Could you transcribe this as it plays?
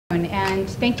and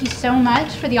thank you so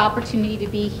much for the opportunity to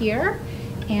be here.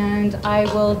 And I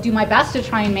will do my best to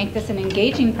try and make this an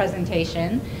engaging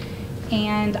presentation.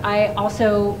 And I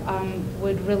also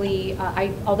would really,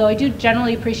 although I do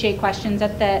generally appreciate questions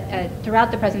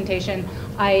throughout the presentation,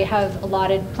 I have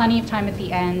allotted plenty of time at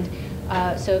the end.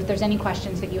 So if there's any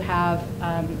questions that you have,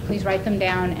 please write them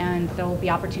down, and there will be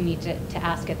opportunity to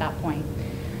ask at that point.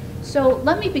 So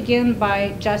let me begin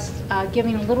by just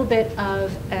giving a little bit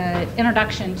of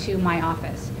introduction to my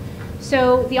office.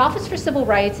 So the Office for Civil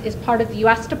Rights is part of the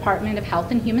U.S. Department of Health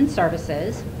and Human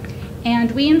Services,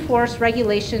 and we enforce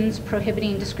regulations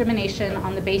prohibiting discrimination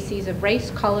on the bases of race,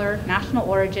 color, national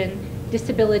origin,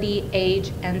 disability,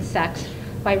 age, and sex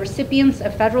by recipients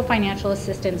of federal financial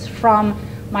assistance from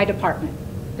my department,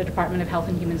 the Department of Health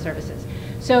and Human Services.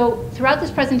 So throughout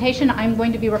this presentation, I'm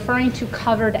going to be referring to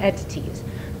covered entities.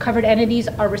 Covered entities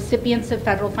are recipients of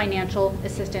federal financial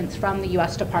assistance from the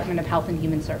U.S. Department of Health and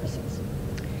Human Services.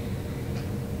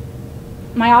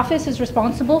 My office is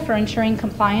responsible for ensuring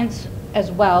compliance as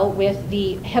well with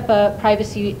the HIPAA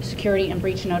Privacy, Security, and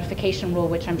Breach Notification Rule,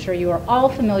 which I'm sure you are all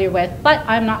familiar with, but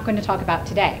I'm not going to talk about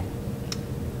today.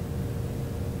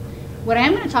 What I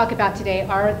am going to talk about today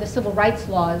are the civil rights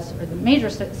laws, or the major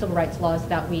civil rights laws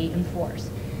that we enforce.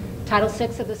 Title VI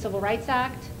of the Civil Rights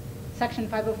Act, Section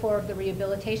 504 of the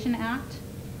Rehabilitation Act,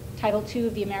 Title II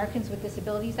of the Americans with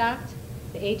Disabilities Act,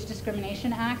 the Age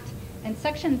Discrimination Act, and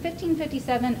Section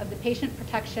 1557 of the Patient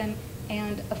Protection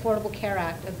and Affordable Care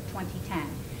Act of 2010.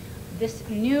 This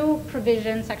new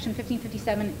provision, Section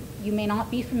 1557, you may not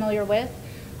be familiar with.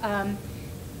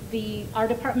 Our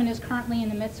department is currently in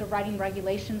the midst of writing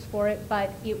regulations for it,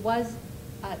 but it was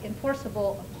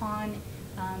enforceable upon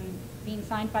being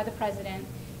signed by the President,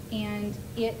 and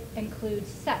it includes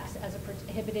sex as a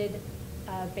prohibited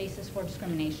basis for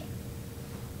discrimination.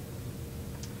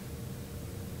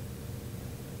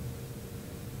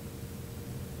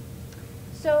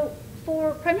 So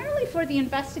primarily for the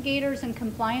investigators and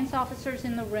compliance officers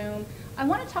in the room, I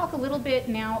want to talk a little bit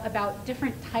now about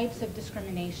different types of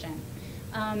discrimination.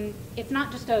 It's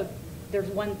not just there's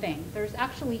one thing. There's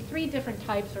actually three different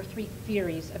types or three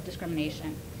theories of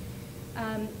discrimination.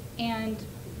 And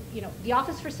the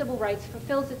Office for Civil Rights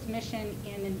fulfills its mission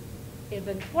of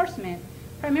enforcement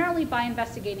primarily by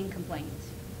investigating complaints.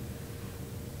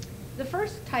 The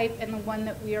first type, and the one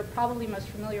that we are probably most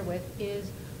familiar with, is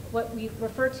what we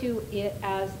refer to it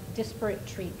as disparate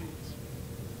treatment.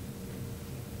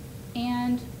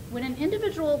 And when an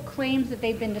individual claims that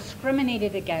they've been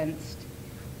discriminated against,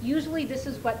 usually this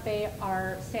is what they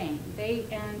are saying.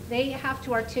 They have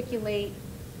to articulate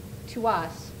to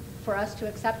us, for us to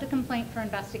accept a complaint for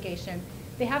investigation,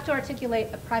 they have to articulate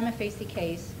a prima facie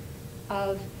case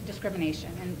of discrimination.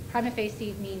 And prima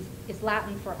facie is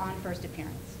Latin for on first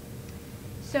appearance.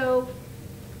 So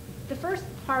the first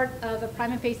part of a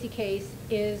prima facie case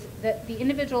is that the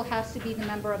individual has to be the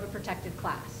member of a protected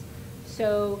class.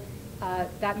 So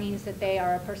that means that they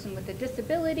are a person with a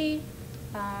disability,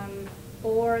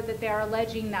 or that they are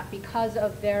alleging that because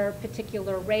of their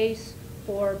particular race,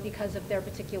 or because of their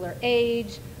particular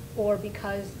age, or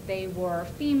because they were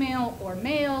female or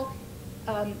male,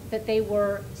 that they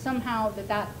were somehow,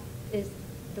 that is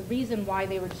the reason why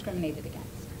they were discriminated against.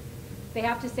 They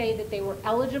have to say that they were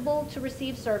eligible to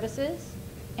receive services,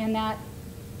 and that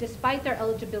despite their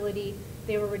eligibility,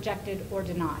 they were rejected or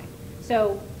denied.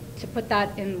 So to put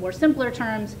that in more simpler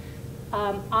terms,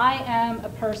 I am a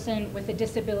person with a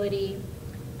disability.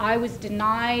 I was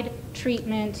denied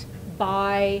treatment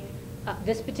by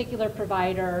this particular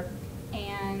provider,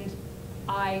 and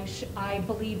I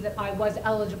believe that I was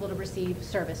eligible to receive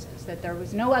services, that there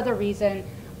was no other reason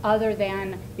other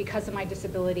than because of my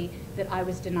disability that I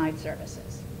was denied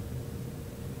services.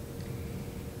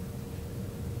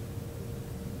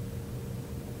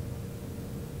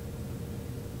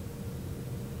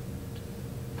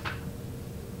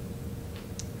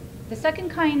 The second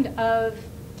kind of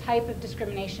type of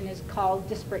discrimination is called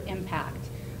disparate impact.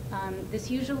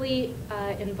 This usually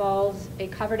involves a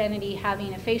covered entity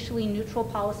having a facially neutral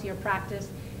policy or practice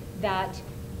that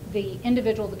the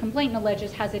individual, the complainant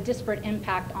alleges, has a disparate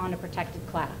impact on a protected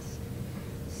class.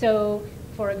 So,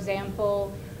 for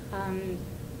example, an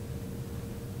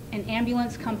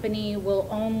ambulance company will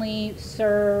only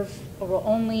serve or will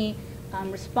only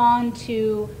respond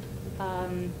to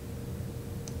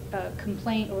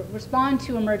complaint or respond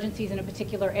to emergencies in a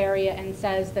particular area, and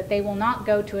says that they will not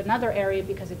go to another area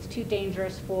because it's too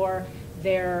dangerous for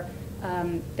their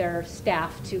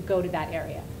staff to go to that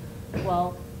area.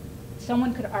 Well,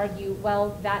 someone could argue,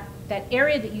 well, that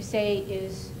area that you say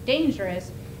is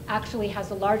dangerous actually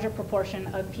has a larger proportion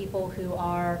of people who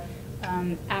are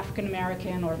African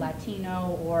American or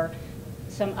Latino or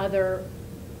some other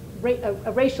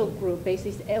a racial group,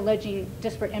 basically alleging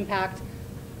disparate impact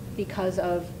because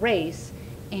of race.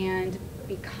 And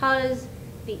because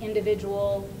the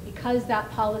individual, because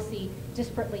that policy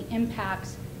disparately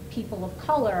impacts people of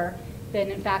color,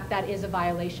 then in fact that is a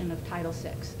violation of Title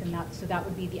VI. And so that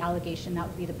would be the allegation, that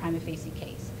would be the prima facie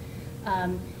case.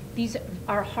 These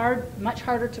are much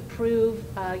harder to prove,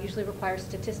 usually require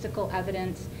statistical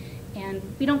evidence, and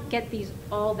we don't get these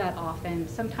all that often.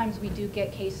 Sometimes we do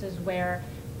get cases where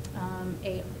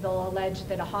they'll allege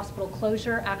that a hospital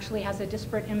closure actually has a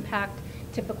disparate impact,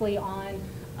 typically on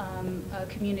a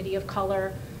community of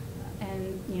color.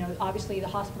 And obviously the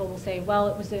hospital will say, well,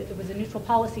 it was a neutral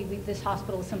policy. This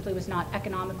hospital simply was not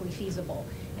economically feasible,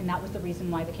 and that was the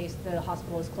reason why the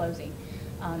hospital is closing.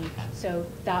 So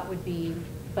that would be,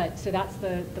 so that's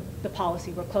the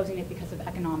policy. We're closing it because of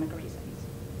economic reasons.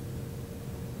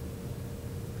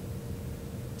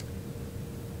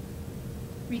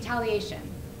 Retaliation.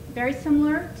 Very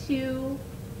similar to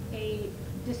a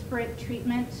disparate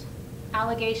treatment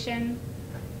allegation.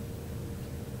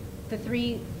 The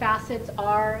three facets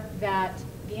are that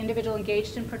the individual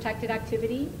engaged in protected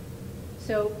activity.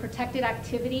 So protected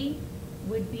activity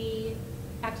would be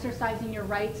exercising your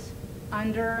rights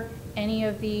under any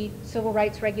of the civil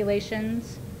rights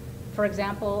regulations. For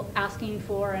example, asking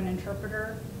for an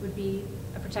interpreter would be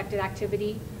a protected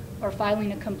activity, or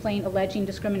filing a complaint alleging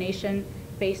discrimination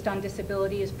based on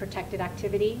disability is protected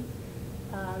activity.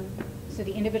 So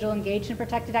the individual engaged in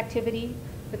protected activity,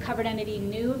 the covered entity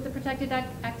knew of the protected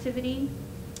activity,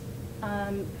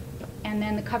 and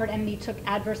then the covered entity took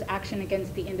adverse action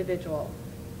against the individual.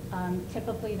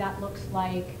 Typically that looks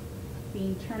like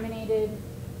being terminated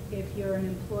if you're an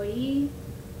employee,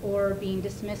 or being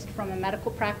dismissed from a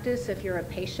medical practice if you're a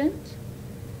patient.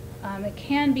 It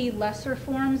can be lesser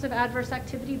forms of adverse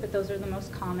activity, but those are the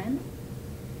most common.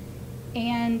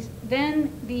 And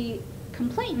then the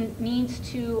complainant needs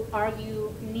to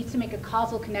make a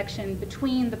causal connection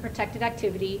between the protected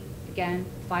activity, again,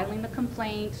 filing the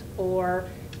complaint or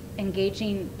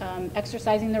engaging,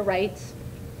 exercising their rights.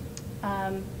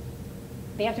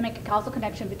 They have to make a causal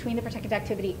connection between the protected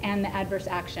activity and the adverse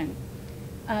action.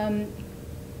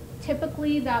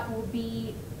 Typically that will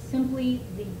be simply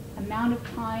the amount of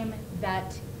time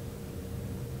that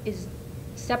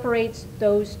separates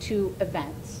those two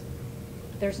events.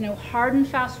 There's no hard and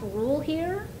fast rule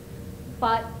here,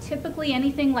 but typically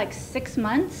anything like 6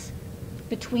 months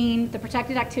between the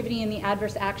protected activity and the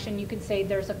adverse action, you can say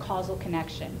there's a causal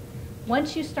connection.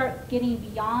 Once you start getting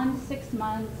beyond 6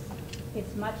 months,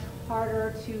 it's much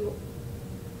harder to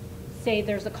say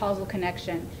there's a causal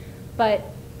connection. But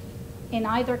in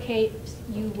either case,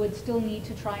 you would still need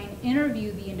to try and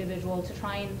interview the individual to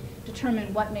try and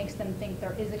determine what makes them think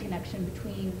there is a connection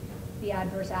between the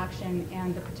adverse action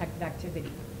and the protected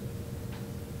activity.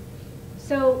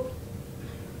 So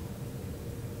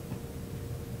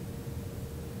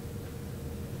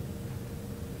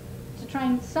to try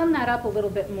and sum that up a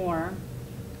little bit more,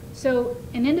 so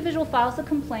an individual files a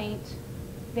complaint,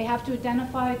 they have to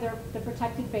identify the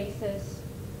protected basis,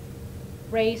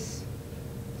 race,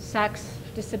 sex,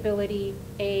 disability,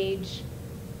 age.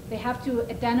 They have to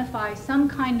identify some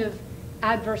kind of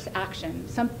adverse action,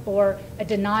 or a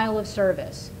denial of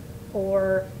service,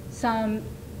 or some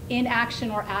inaction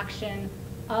or action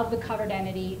of the covered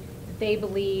entity that they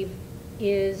believe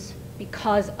is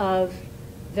because of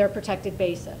their protected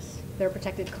basis, their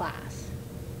protected class.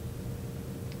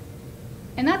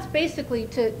 And that's basically,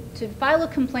 to file a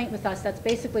complaint with us, that's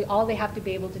basically all they have to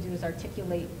be able to do is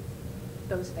articulate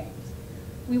those things.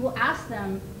 We will ask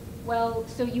them, well,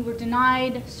 so you were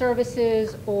denied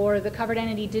services, or the covered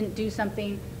entity didn't do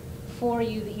something for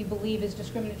you that you believe is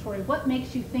discriminatory. What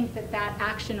makes you think that that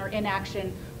action or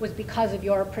inaction was because of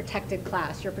your protected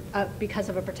class, because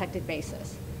of a protected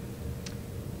basis?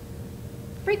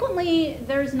 Frequently,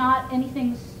 there's not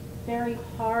anything very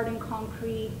hard and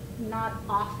concrete, not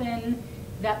often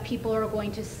that people are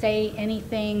going to say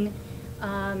anything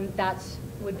that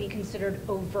would be considered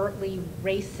overtly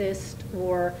racist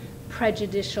or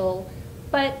prejudicial,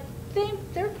 but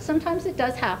sometimes it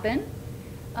does happen.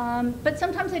 But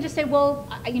sometimes they just say, well,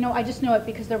 I just know it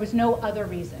because there was no other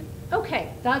reason.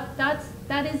 Okay,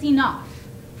 that is enough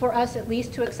for us at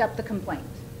least to accept the complaint.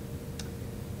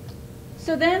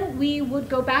 So then we would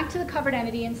go back to the covered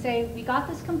entity and say, we got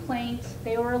this complaint.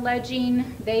 They were alleging,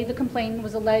 the complainant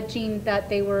was alleging that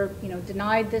they were,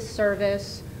 denied this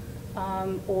service,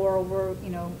 or were,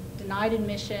 denied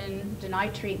admission,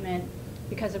 denied treatment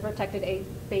because of protected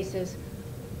basis.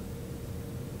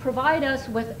 Provide us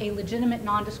with a legitimate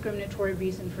non-discriminatory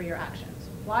reason for your actions.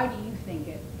 Why do you think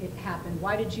it happened?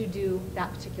 Why did you do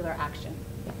that particular action?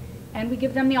 And we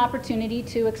give them the opportunity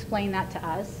to explain that to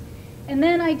us. And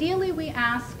then ideally we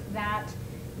ask that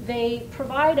they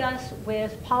provide us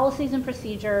with policies and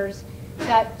procedures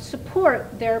that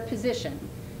support their position.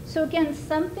 So again,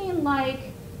 something like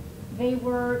they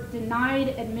were denied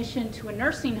admission to a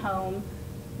nursing home.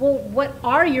 Well, what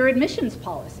are your admissions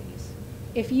policies?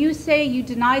 If you say you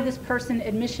denied this person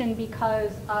admission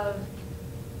because of,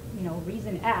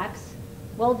 reason X,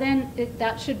 well then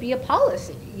that should be a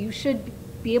policy. You should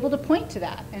be able to point to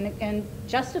that and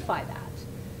justify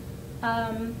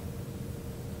that.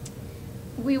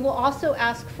 We will also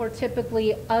ask for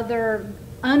typically other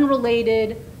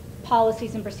unrelated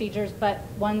policies and procedures, but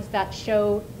ones that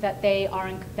show that the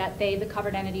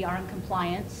covered entity, are in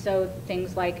compliance. So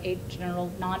things like a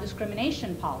general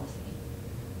non-discrimination policy,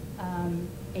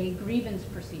 a grievance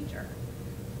procedure,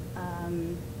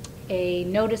 a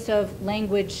notice of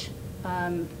language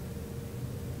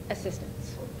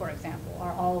assistance, for example,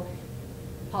 are all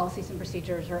policies and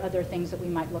procedures or other things that we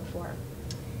might look for.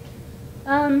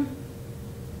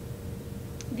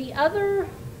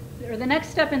 The next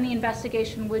step in the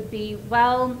investigation would be,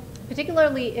 well,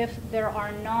 particularly if there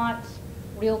are not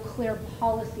real clear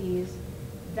policies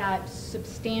that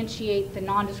substantiate the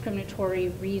non-discriminatory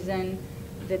reason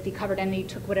that the covered entity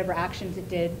took whatever actions it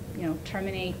did,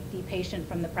 terminate the patient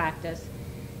from the practice,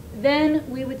 then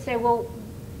we would say, well,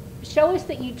 show us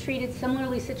that you treated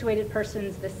similarly situated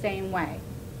persons the same way.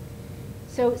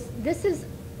 So this is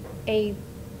a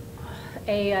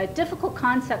difficult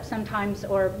concept sometimes,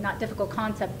 or not difficult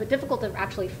concept, but difficult to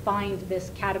actually find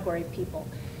this category of people.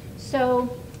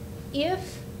 So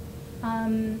if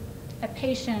a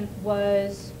patient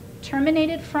was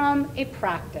terminated from a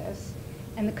practice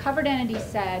and the covered entity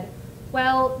said,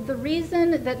 well, the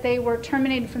reason that they were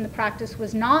terminated from the practice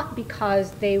was not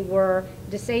because they were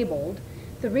disabled.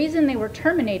 The reason they were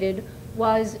terminated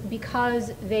was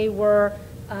because they were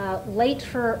late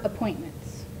for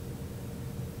appointments.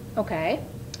 Okay,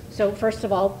 so first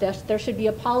of all, there should be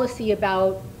a policy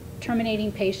about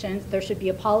terminating patients. There should be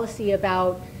a policy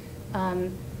about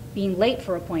being late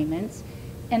for appointments.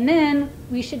 And then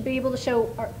we should be able to show,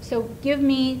 so give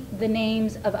me the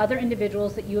names of other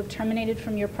individuals that you have terminated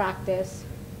from your practice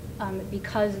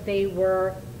because they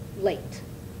were late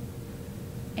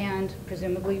and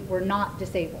presumably were not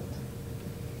disabled.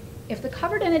 If the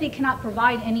covered entity cannot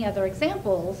provide any other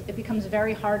examples, it becomes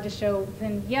very hard to show,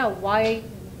 then yeah, why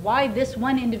this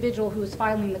one individual who is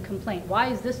filing the complaint? Why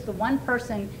is this the one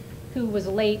person who was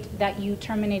late that you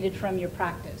terminated from your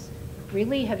practice?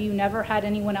 Really, have you never had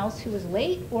anyone else who was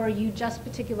late, or you just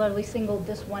particularly singled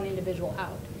this one individual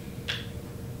out?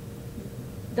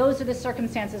 Those are the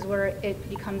circumstances where it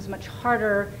becomes much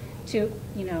harder to,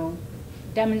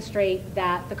 demonstrate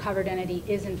that the covered entity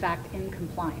is in fact in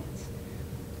compliance.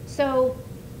 So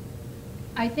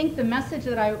I think the message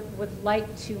that I would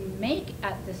like to make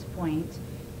at this point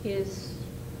is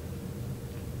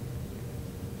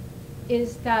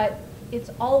that it's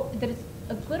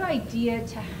a good idea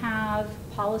to have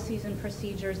policies and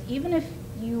procedures, even if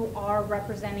you are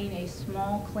representing a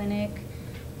small clinic.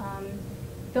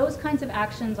 Those kinds of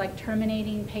actions like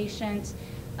terminating patients,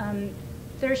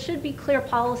 there should be clear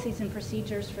policies and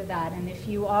procedures for that. And if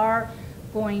you are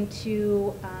going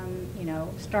to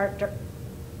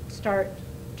start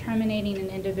terminating an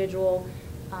individual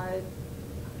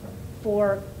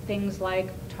for things like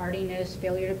tardiness,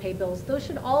 failure to pay bills, those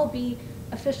should all be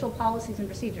official policies and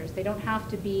procedures. They don't have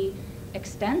to be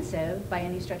extensive by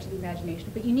any stretch of the imagination,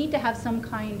 but you need to have some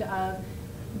kind of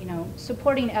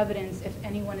supporting evidence if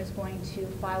anyone is going to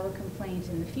file a complaint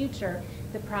in the future,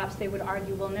 that perhaps they would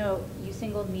argue, well, no, you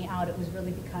singled me out, it was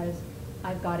really because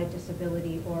I've got a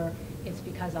disability, or it's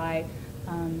because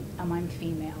I'm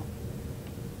female.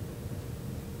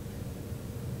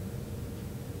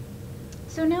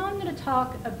 So now I'm going to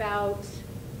talk about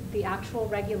the actual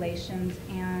regulations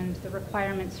and the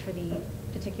requirements for the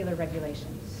particular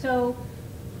regulations. So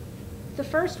the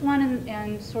first one,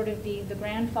 and sort of the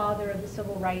grandfather of the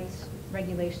civil rights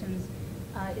regulations,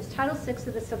 is Title VI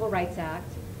of the Civil Rights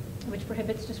Act, which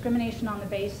prohibits discrimination on the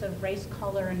basis of race,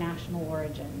 color, and national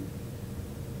origin.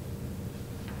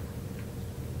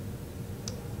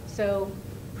 So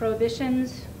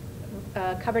prohibitions,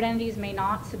 covered entities may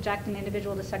not subject an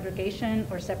individual to segregation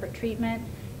or separate treatment,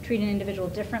 treat an individual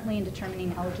differently in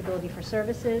determining eligibility for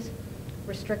services,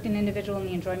 restrict an individual in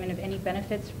the enjoyment of any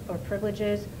benefits or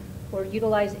privileges, or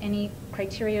utilize any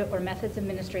criteria or methods of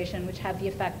administration which have the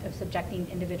effect of subjecting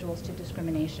individuals to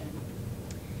discrimination.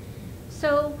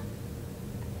 So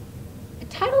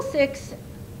Title VI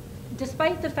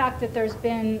despite the fact that there's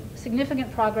been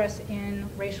significant progress in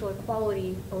racial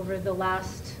equality over the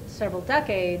last several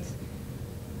decades,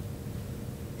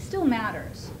 still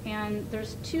matters. And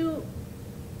there's two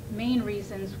main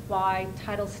reasons why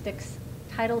Title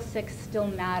VI still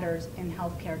matters in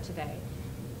healthcare today.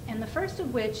 And the first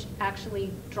of which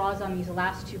actually draws on these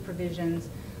last two provisions,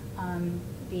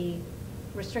 the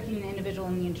restricting the individual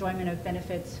in the enjoyment of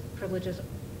benefits, privileges,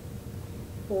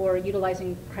 or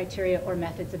utilizing criteria or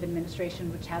methods of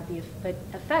administration which have the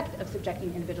effect of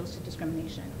subjecting individuals to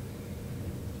discrimination.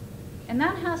 And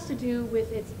that has to do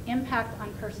with its impact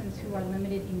on persons who are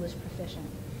limited English proficient.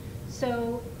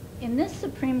 So in this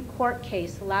Supreme Court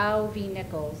case, Lau v.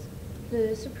 Nichols,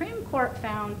 the Supreme Court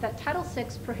found that Title VI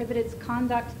prohibits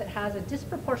conduct that has a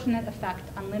disproportionate effect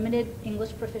on limited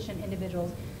English proficient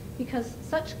individuals because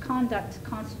such conduct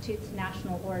constitutes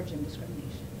national origin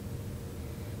discrimination.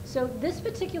 So this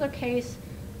particular case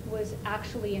was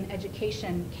actually an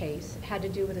education case. It had to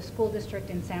do with a school district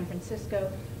in San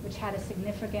Francisco, which had a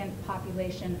significant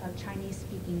population of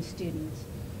Chinese-speaking students.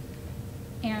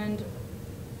 And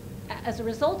as a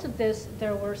result of this,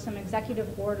 there were some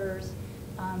executive orders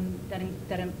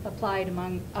that applied,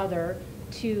 among other,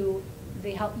 to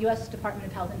the U.S. Department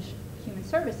of Health and Human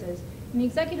Services. And the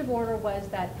executive order was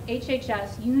that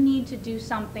HHS, you need to do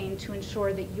something to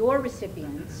ensure that your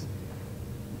recipients,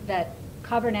 that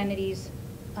covered entities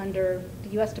under the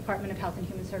U.S. Department of Health and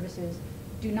Human Services,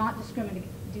 do not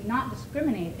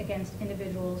discriminate against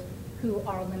individuals who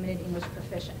are limited English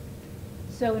proficient.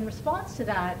 So in response to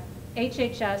that,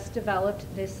 HHS developed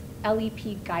this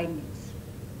LEP guidance.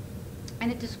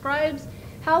 And it describes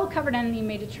how a covered entity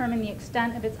may determine the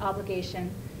extent of its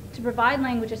obligation to provide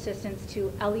language assistance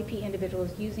to LEP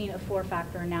individuals using a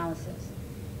four-factor analysis.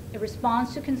 It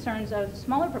responds to concerns of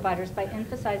smaller providers by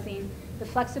emphasizing the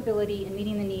flexibility in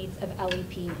meeting the needs of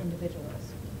LEP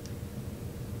individuals.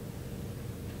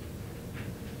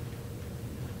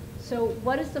 So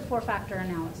what is the four-factor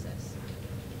analysis?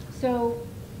 So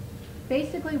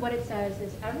basically what it says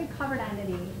is every covered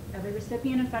entity, every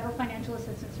recipient of federal financial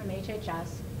assistance from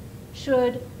HHS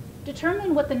should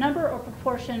determine what the number or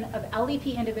proportion of LEP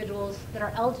individuals that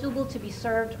are eligible to be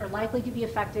served or likely to be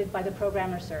affected by the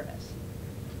program or service.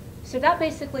 So that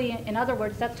basically, in other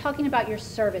words, that's talking about your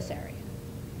service area.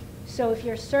 So if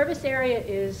your service area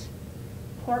is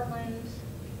Portland,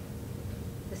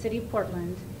 the city of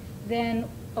Portland, then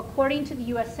according to the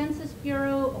US Census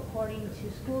Bureau, according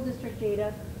to school district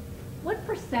data, what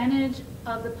percentage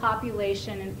of the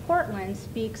population in Portland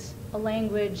speaks a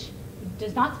language,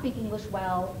 does not speak English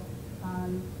well,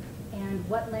 and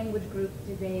what language group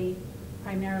do they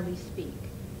primarily speak?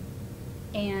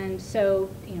 And so,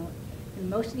 you know, in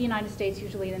most of the United States,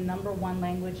 usually the #1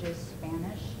 language is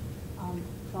Spanish,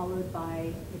 followed by,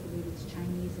 I believe it's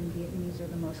Chinese and Vietnamese are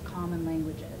the most common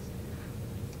languages.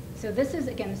 So this is,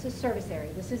 again, this is service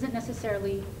area. This isn't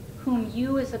necessarily whom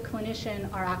you as a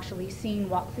clinician are actually seeing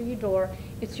walk through your door.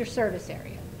 It's your service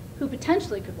area, who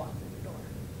potentially could walk through your door.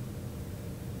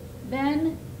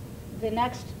 Then the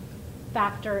next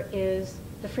factor is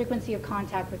the frequency of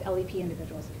contact with LEP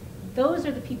individuals. Those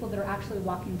are the people that are actually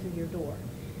walking through your door.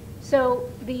 So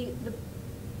the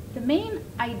main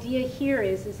idea here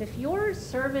is if your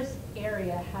service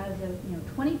area has a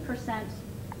 20%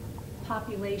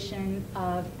 population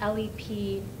of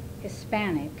LEP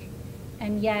Hispanic,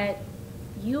 and yet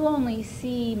you only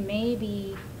see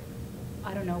maybe,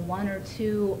 I don't know, 1 or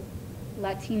 2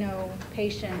 Latino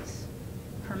patients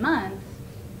per month,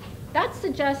 that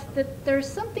suggests that there's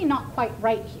something not quite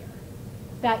right here.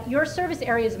 That your service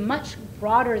area is much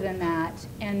broader than that,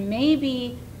 and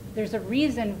maybe there's a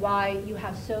reason why you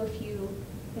have so few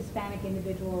Hispanic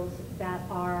individuals that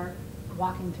are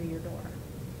walking through your door.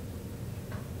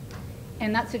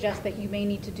 And that suggests that you may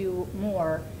need to do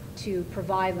more to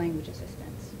provide language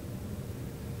assistance.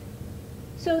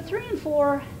 So 3 and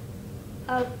 4,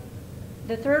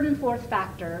 the third and fourth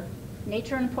factor,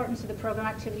 nature and importance of the program,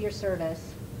 activity, or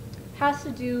service, has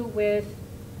to do with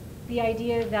the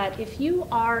idea that if you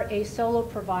are a solo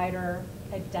provider,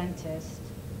 a dentist,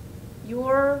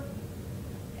 you're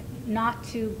not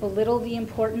to belittle the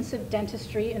importance of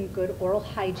dentistry and good oral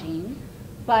hygiene,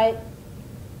 but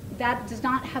that does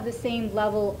not have the same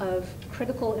level of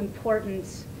critical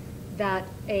importance that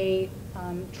a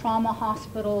trauma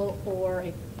hospital or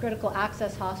a critical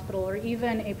access hospital or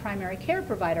even a primary care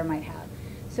provider might have.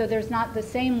 So there's not the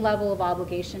same level of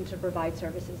obligation to provide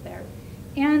services there.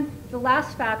 And the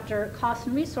last factor, cost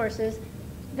and resources,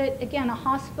 that again, a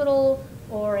hospital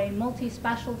or a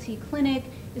multi-specialty clinic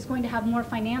is going to have more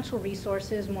financial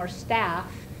resources, more staff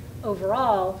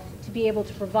overall to be able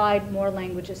to provide more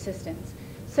language assistance.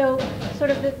 So sort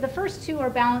of the first two are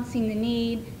balancing the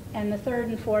need, and the third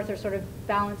and fourth are sort of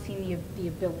balancing the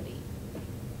ability.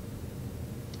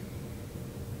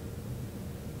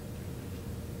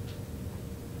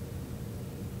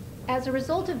 As a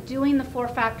result of doing the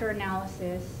four-factor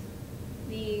analysis,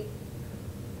 the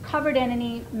covered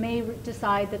entity may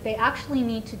decide that they actually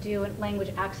need to do a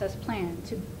language access plan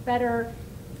to better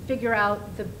figure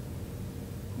out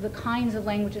the kinds of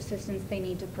language assistance they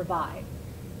need to provide.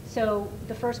 So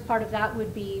the first part of that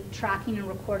would be tracking and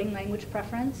recording language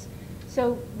preference.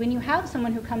 So when you have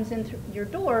someone who comes in through your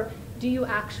door, do you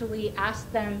actually ask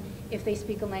them if they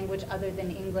speak a language other than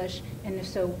English, and if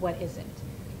so, what is it?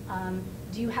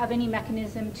 Do you have any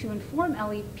mechanism to inform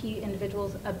LEP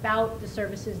individuals about the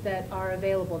services that are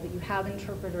available, that you have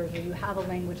interpreters or you have a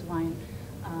language line?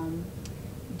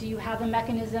 Do you have a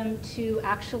mechanism to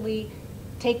actually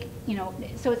take,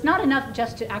 so it's not enough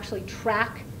just to actually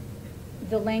track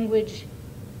the language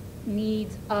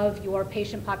needs of your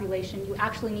patient population. You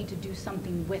actually need to do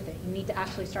something with it. You need to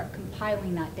actually start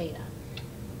compiling that data.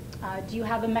 Do you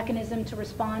have a mechanism to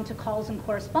respond to calls and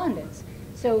correspondence?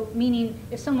 So meaning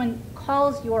if someone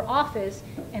calls your office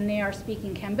and they are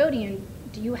speaking Cambodian,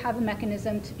 do you have a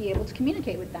mechanism to be able to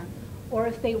communicate with them? Or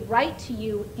if they write to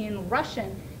you in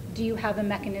Russian, do you have a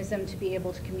mechanism to be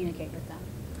able to communicate with them?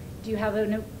 Do you have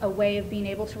a way of being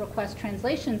able to request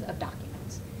translations of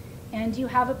documents? And do you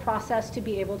have a process to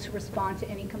be able to respond to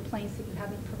any complaints that you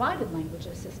haven't provided language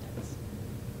assistance?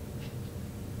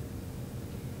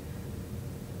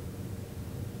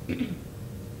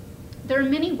 There are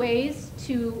many ways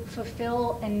to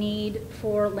fulfill a need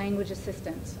for language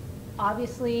assistance.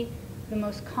 Obviously, the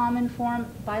most common form,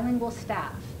 bilingual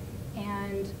staff.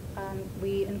 And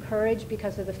we encourage,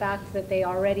 because of the fact that they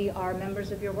already are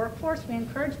members of your workforce, we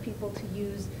encourage people to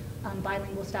use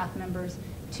bilingual staff members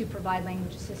to provide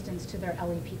language assistance to their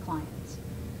LEP clients.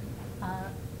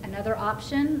 Another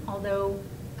option, although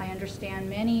I understand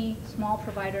many small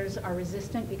providers are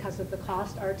resistant because of the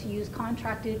cost, are to use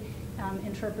contracted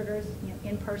interpreters,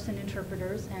 in-person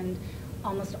interpreters, and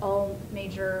almost all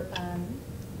major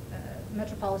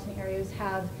metropolitan areas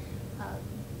have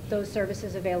those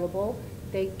services available.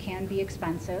 They can be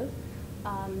expensive.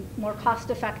 More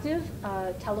cost-effective,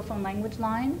 telephone language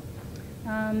line.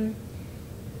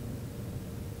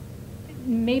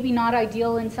 Maybe not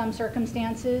ideal in some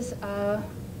circumstances.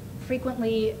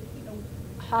 Frequently,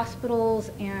 hospitals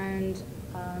and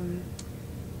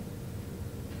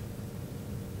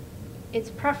it's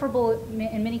preferable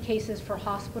in many cases for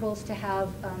hospitals to have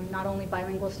not only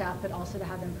bilingual staff but also to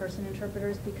have in-person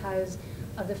interpreters, because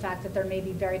of the fact that there may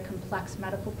be very complex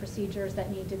medical procedures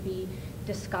that need to be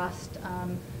discussed,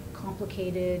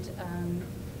 complicated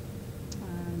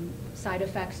side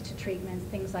effects to treatments,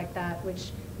 things like that,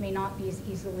 which may not be as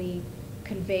easily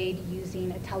conveyed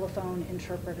using a telephone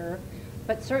interpreter.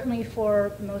 But certainly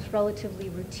for most relatively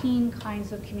routine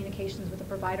kinds of communications with a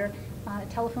provider, a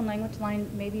telephone language line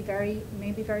may be very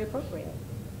appropriate.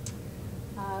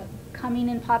 Coming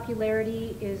in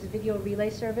popularity is video relay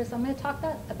service. I'm going to talk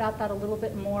about that a little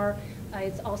bit more.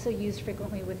 It's also used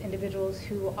frequently with individuals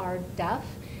who are deaf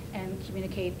and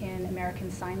communicate in American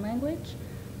Sign Language.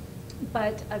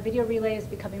 But video relay is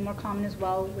becoming more common as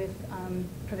well with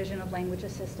provision of language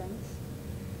assistance.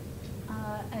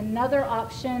 Another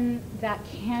option that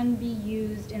can be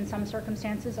used in some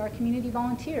circumstances are community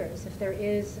volunteers. If there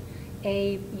is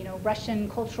a Russian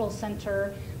cultural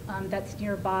center that's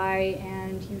nearby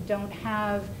and you don't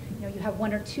have, you have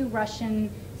one or two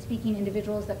Russian speaking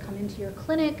individuals that come into your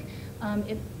clinic,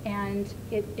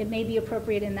 it may be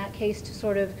appropriate in that case to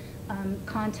sort of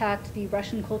contact the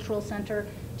Russian Cultural Center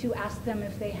to ask them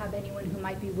if they have anyone who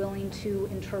might be willing to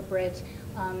interpret,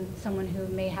 someone who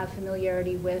may have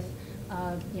familiarity with,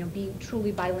 be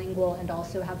truly bilingual and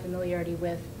also have familiarity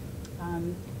with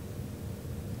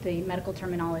the medical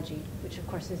terminology, which of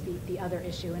course is the other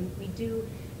issue. And we do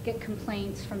get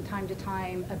complaints from time to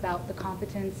time about the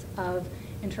competence of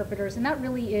interpreters, and that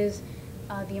really is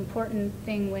the important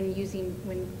thing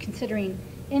when considering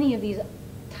any of these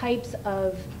types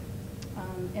of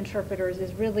interpreters,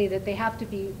 is really that they have to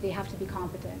be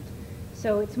competent.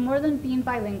 So it's more than being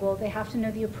bilingual. They have to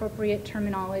know the appropriate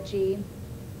terminology.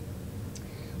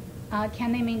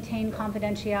 Can they maintain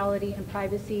confidentiality and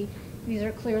privacy? These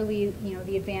are clearly,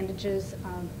 the advantages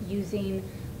of using,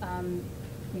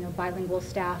 bilingual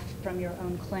staff from your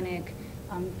own clinic,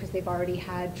 because they've already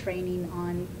had training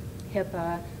on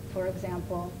HIPAA, for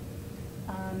example.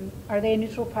 Are they a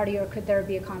neutral party, or could there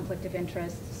be a conflict of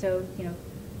interest? So,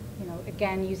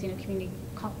 again, using a community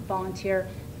volunteer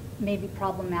may be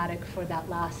problematic for that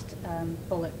last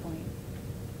bullet point.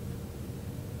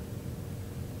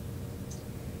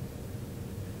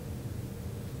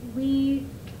 we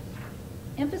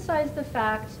emphasize the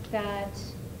fact that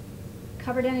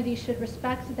covered entities should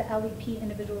respect the LEP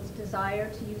individual's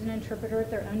desire to use an interpreter at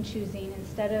their own choosing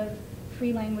instead of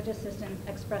free language assistance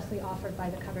expressly offered by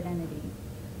the covered entity.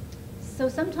 So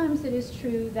sometimes it is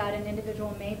true that an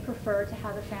individual may prefer to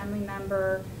have a family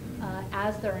member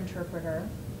as their interpreter,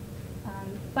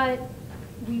 but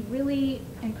we really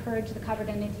encourage the covered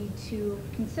entity to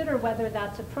consider whether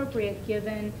that's appropriate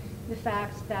given the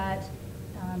fact that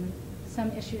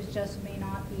some issues just may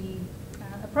not be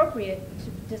appropriate to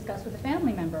discuss with a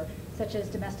family member, such as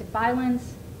domestic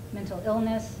violence, mental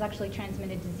illness, sexually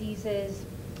transmitted diseases,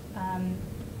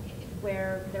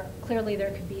 where clearly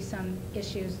there could be some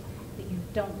issues that you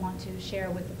don't want to share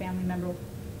with the family member,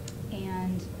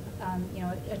 and you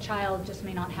know, a child just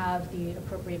may not have the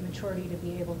appropriate maturity to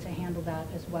be able to handle that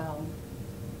as well.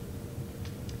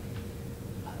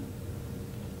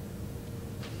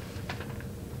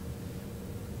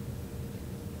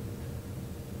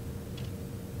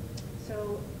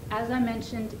 So, as I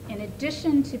mentioned, in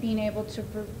addition to being able to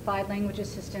provide language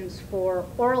assistance for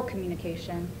oral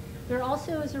communication, there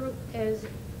also is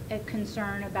a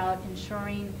concern about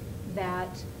ensuring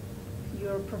that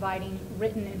you're providing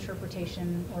written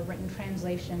interpretation or written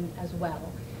translation as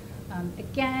well.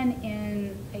 Again,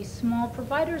 in a small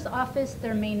provider's office,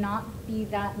 there may not be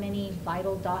that many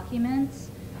vital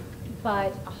documents,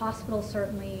 but a hospital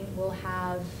certainly will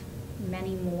have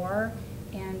many more,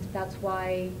 and that's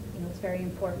why it's very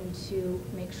important to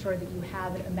make sure that you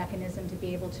have a mechanism to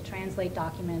be able to translate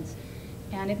documents.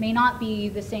 And it may not be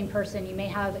the same person. You may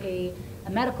have a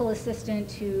medical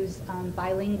assistant who's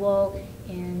bilingual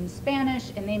in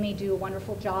Spanish, and they may do a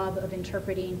wonderful job of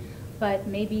interpreting, but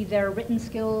maybe their written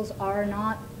skills are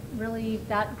not really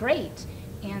that great,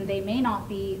 and they may not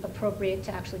be appropriate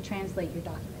to actually translate your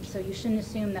document. So you shouldn't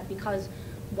assume that because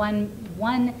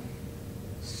one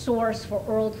source for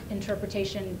oral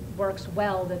interpretation works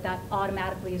well, that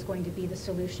automatically is going to be the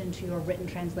solution to your written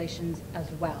translations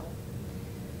as well.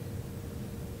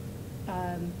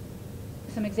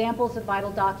 Some examples of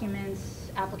vital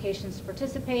documents: applications to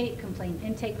participate, complaint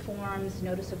intake forms,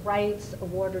 notice of rights,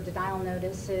 award or denial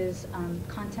notices,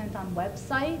 content on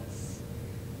websites.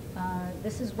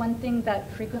 This is one thing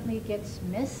that frequently gets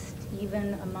missed,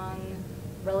 even among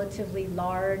relatively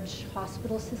large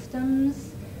hospital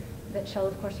systems that shall,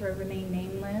 of course, remain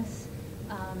nameless.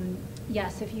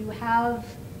 Yes, if you have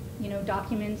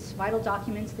documents, vital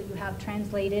documents that you have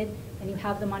translated and you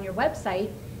have them on your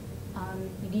website,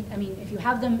 if you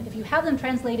have them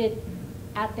translated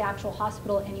at the actual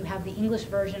hospital and you have the English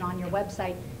version on your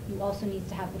website, you also need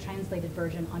to have the translated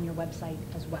version on your website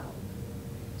as well.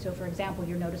 So for example,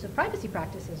 your notice of privacy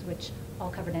practices, which all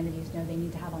covered entities know they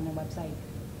need to have on their website,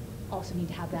 also need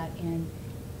to have that in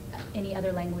any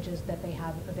other languages that they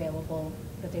have available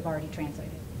that they've already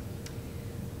translated.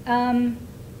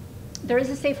 There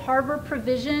is a safe harbor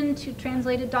provision to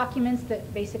translated documents,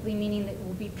 that basically meaning that it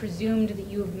will be presumed that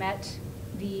you have met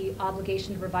the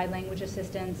obligation to provide language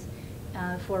assistance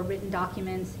for written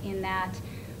documents, in that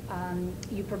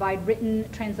you provide written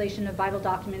translation of vital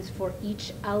documents for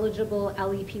each eligible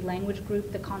LEP language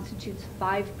group that constitutes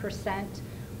 5%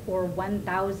 or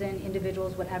 1,000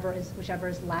 individuals, whichever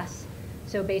is less.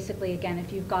 So basically, again,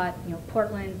 if you've got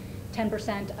Portland,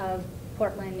 10% of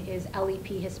Portland is LEP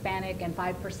Hispanic and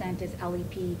 5% is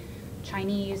LEP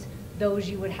Chinese, those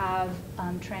you would have,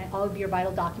 all of your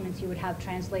vital documents you would have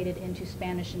translated into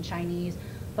Spanish and Chinese.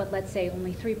 But let's say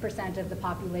only 3% of the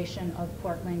population of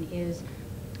Portland is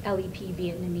LEP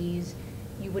Vietnamese.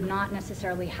 You would not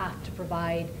necessarily have to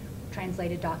provide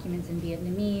translated documents in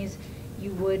Vietnamese.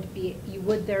 You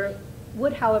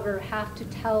would, however, have to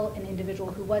tell an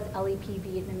individual who was LEP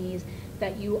Vietnamese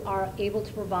that you are able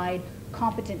to provide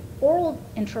competent oral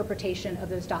interpretation of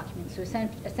those documents. So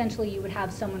essentially, you would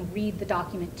have someone read the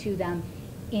document to them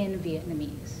in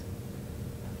Vietnamese.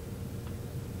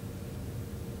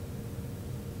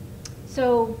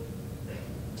 So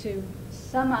to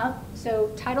sum up,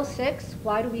 so Title VI,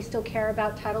 why do we still care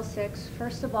about Title VI?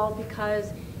 First of all,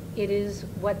 because it is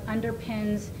what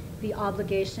underpins the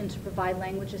obligation to provide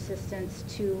language assistance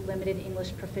to limited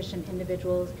English proficient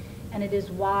individuals, and it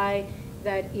is why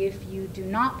that if you do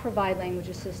not provide language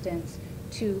assistance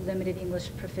to limited English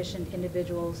proficient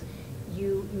individuals,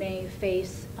 you may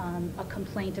face a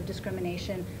complaint of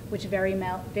discrimination, which very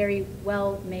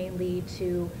well may lead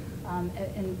to an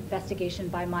investigation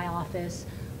by my office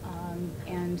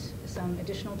and some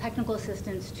additional technical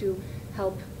assistance to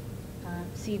help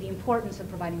see the importance of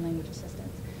providing language assistance.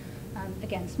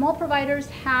 Again, small providers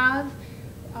have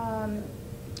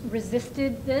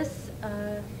resisted this,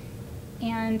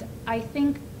 and I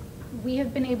think we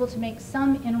have been able to make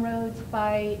some inroads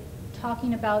by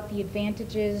talking about the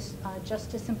advantages,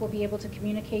 just to simply be able to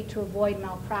communicate to avoid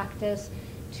malpractice,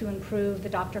 to improve the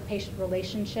doctor-patient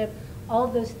relationship. All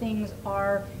of those things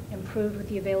are improved with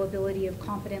the availability of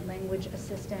competent language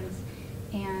assistance.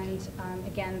 And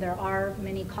again, there are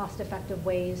many cost-effective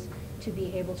ways to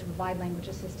be able to provide language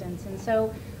assistance. And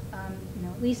so,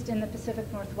 at least in the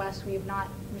Pacific Northwest, we have not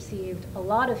received a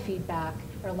lot of feedback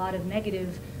or a lot of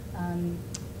negative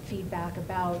feedback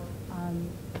about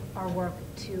our work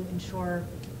to ensure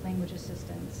language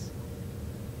assistance.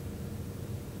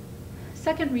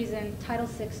 Second reason Title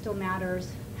VI still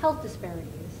matters, health disparities.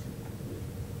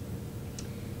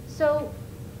 So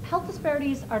health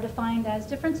disparities are defined as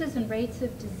differences in rates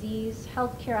of disease,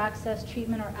 healthcare access,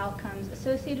 treatment, or outcomes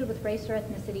associated with race or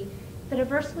ethnicity that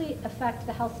adversely affect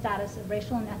the health status of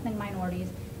racial and ethnic minorities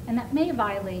and that may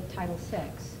violate Title VI.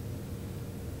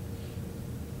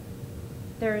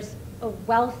 There's a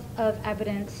wealth of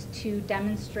evidence to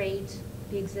demonstrate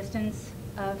the existence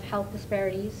of health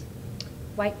disparities.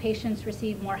 White patients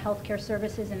receive more healthcare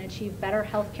services and achieve better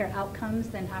healthcare outcomes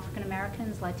than African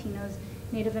Americans, Latinos,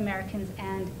 Native Americans,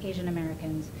 and Asian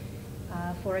Americans.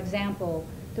 For example,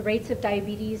 the rates of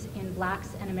diabetes in Blacks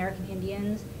and American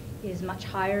Indians is much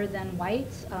higher than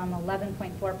whites,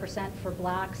 11.4% for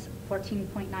Blacks,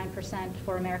 14.9%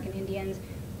 for American Indians,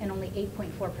 and only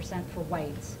 8.4% for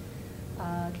whites.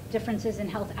 Differences in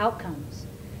health outcomes.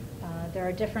 There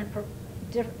are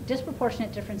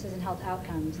disproportionate differences in health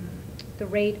outcomes. The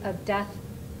rate of death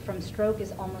from stroke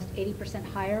is almost 80%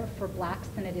 higher for Blacks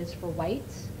than it is for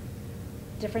whites.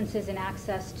 Differences in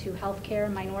access to health care.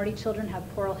 Minority children have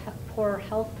poor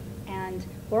health and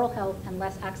oral health and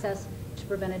less access to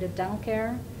preventative dental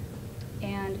care.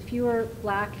 And fewer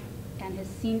Black and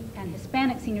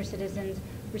Hispanic senior citizens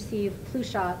receive flu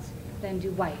shots than do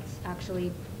whites.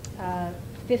 Actually,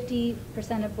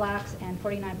 50% of Blacks and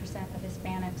 49% of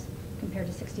Hispanics, compared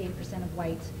to 68% of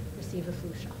whites, receive a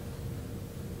flu shot.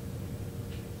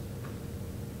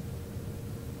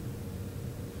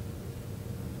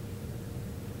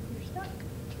 You're stuck.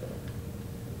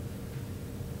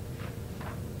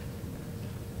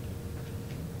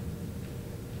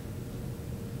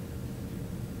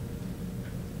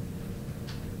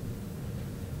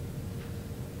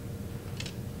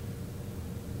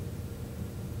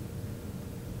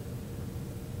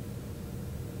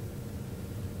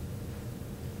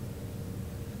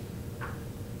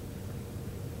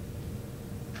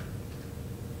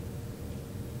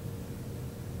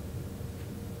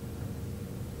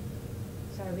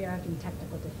 Sorry, we are having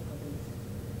technical difficulties.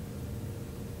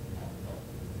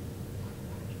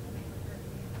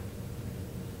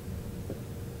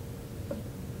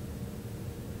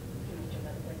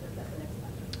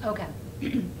 Okay.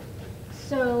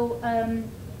 So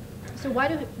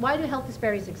why do health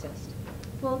disparities exist?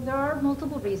 Well, there are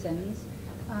multiple reasons.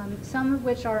 Some of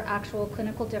which are actual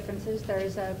clinical differences. There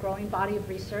is a growing body of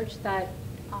research that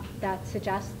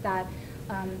suggests that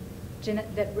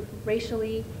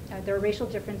racially, there are racial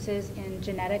differences in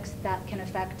genetics that can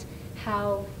affect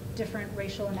how different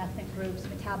racial and ethnic groups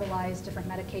metabolize different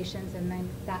medications, and then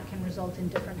that can result in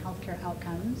different healthcare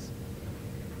outcomes.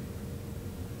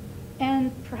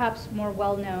 And perhaps more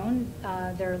well known,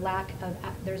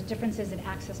 there's differences in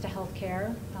access to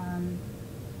healthcare.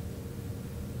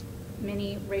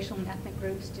 Many racial and ethnic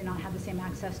groups do not have the same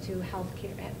access to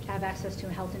healthcare, have access to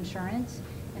health insurance,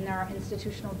 and there are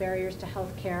institutional barriers to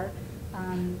healthcare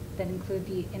that include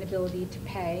the inability to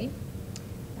pay,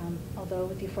 although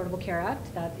with the Affordable Care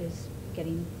Act, that is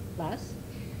getting less.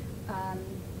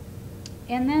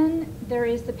 And then there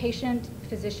is the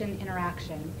patient-physician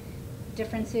interaction,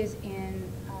 differences in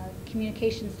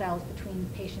communication styles between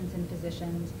patients and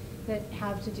physicians that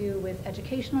have to do with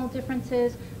educational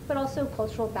differences, but also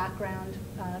cultural background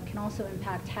can also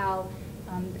impact how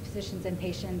the physicians and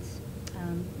patients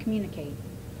communicate.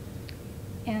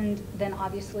 And then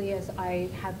obviously, as I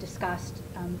have discussed,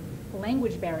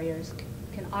 language barriers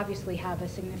can obviously have a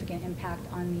significant impact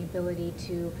on the ability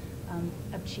to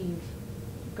achieve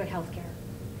good health care.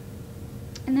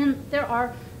 And then there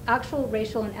are actual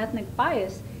racial and ethnic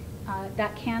bias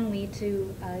that can lead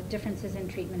to differences in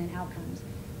treatment and outcomes.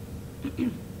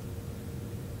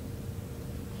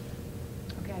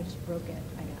 Okay, I just broke it,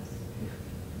 I guess.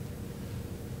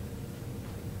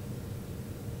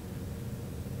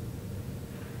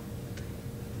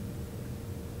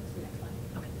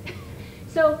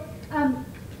 So I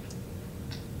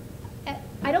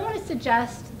don't want to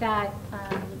suggest that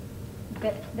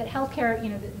that healthcare,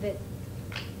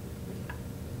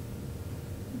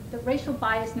 the racial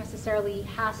bias necessarily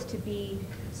has to be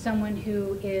someone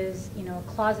who is, you know,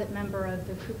 a closet member of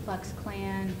the Ku Klux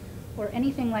Klan or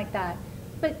anything like that.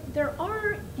 But there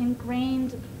are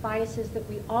ingrained biases that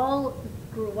we all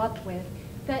grew up with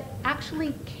that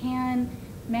actually can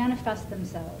manifest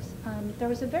themselves. There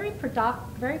was a very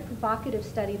provocative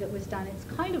study that was done. It's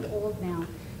kind of old now,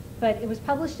 but it was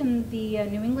published in the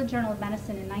New England Journal of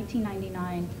Medicine in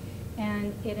 1999,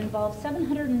 and it involved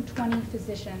 720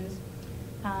 physicians.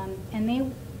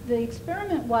 And the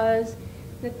experiment was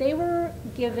that they were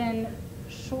given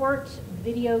short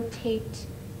videotaped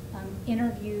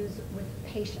interviews with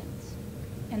patients.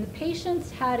 And the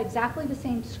patients had exactly the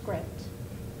same script,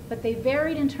 but they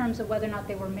varied in terms of whether or not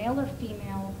they were male or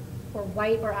female, or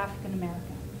white or African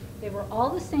American. They were all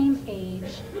the same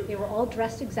age, they were all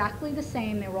dressed exactly the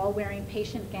same, they were all wearing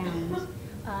patient gowns,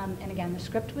 and again, the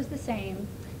script was the same,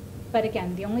 but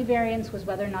again, the only variance was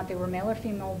whether or not they were male or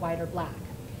female, white or black.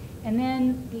 And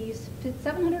then these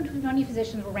 720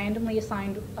 physicians were randomly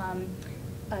assigned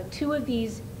two of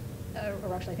these,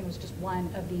 or actually I think it was just one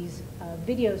of these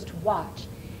videos to watch.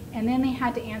 And then they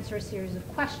had to answer a series of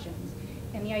questions.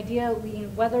 And the idea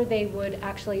being whether they would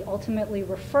actually ultimately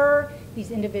refer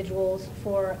these individuals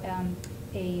for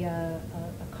a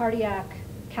cardiac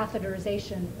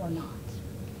catheterization or not.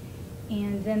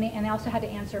 And then they also had to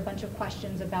answer a bunch of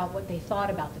questions about what they thought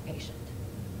about the patient.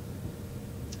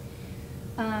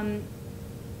 And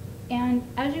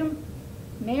as you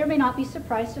may or may not be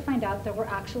surprised to find out, there were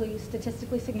actually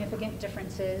statistically significant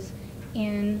differences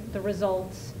in the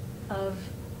results of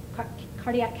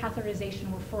cardiac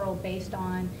catheterization referral based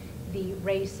on the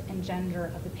race and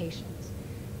gender of the patients.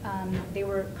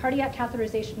 Cardiac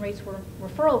catheterization rates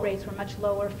referral rates were much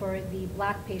lower for the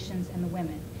black patients and the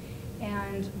women.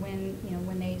 And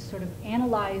when they sort of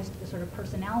analyzed the sort of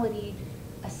personality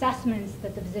assessments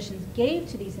that the physicians gave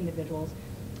to these individuals,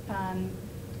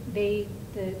 the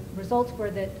results were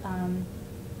that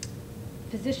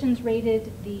physicians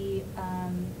rated the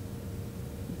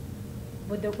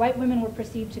white women were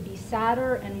perceived to be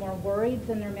sadder and more worried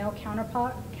than their male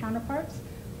counterparts.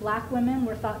 Black women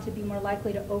were thought to be more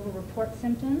likely to over-report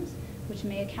symptoms, which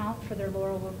may account for their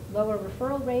lower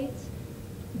referral rates.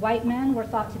 White men were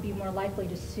thought to be more likely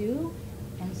to sue,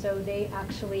 and so they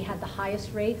actually had the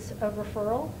highest rates of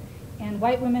referral. And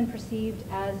white women perceived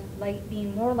as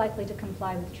being more likely to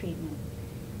comply with treatment.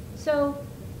 So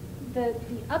the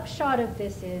upshot of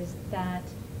this is that,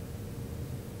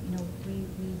 you know,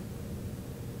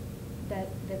 that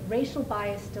racial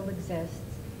bias still exists,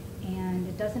 and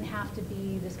it doesn't have to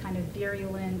be this kind of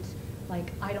virulent,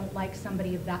 like, I don't like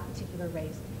somebody of that particular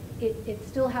race. It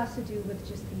still has to do with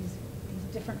just these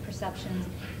different perceptions,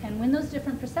 and when those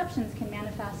different perceptions can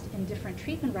manifest in different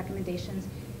treatment recommendations,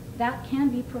 that can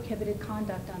be prohibited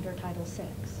conduct under Title VI.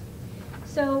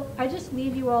 So I just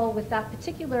leave you all with that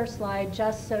particular slide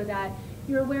just so that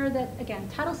you're aware that, again,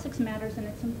 Title VI matters, and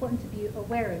it's important to be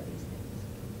aware of these things.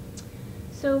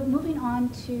 So moving on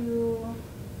to,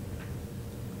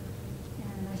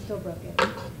 and I still broke it.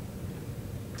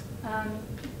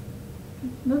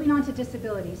 Moving on to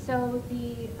disability. So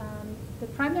the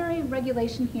primary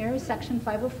regulation here is Section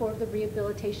 504 of the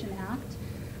Rehabilitation Act.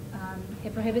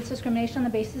 It prohibits discrimination on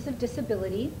the basis of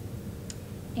disability.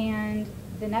 And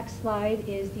the next slide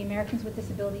is the Americans with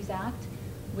Disabilities Act,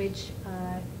 which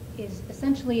is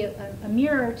essentially a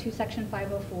mirror to Section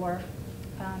 504,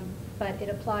 but it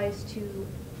applies to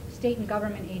state and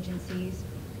government agencies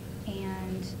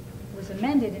and was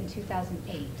amended in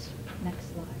 2008.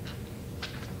 Next slide.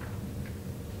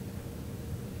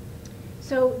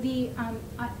 So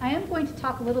I am going to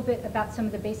talk a little bit about some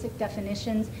of the basic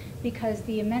definitions, because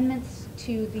the amendments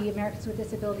to the Americans with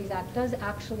Disabilities Act does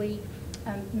actually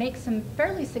make some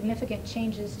fairly significant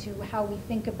changes to how we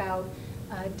think about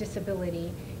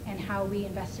disability and how we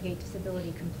investigate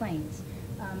disability complaints.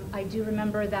 I do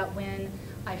remember that when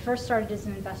I first started as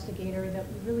an investigator, that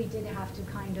we really did have to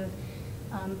kind of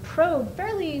probe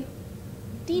fairly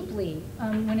deeply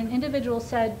when an individual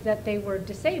said that they were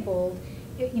disabled.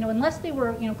 Unless they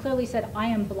were, clearly said, I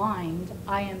am blind,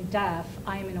 I am deaf,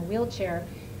 I am in a wheelchair,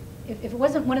 if it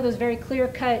wasn't one of those very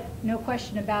clear-cut, no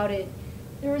question about it,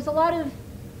 there was a lot of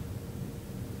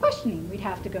questioning we'd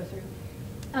have to go through.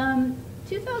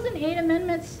 2008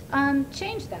 amendments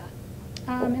changed that.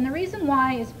 And the reason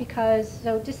why is because,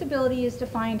 disability is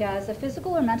defined as a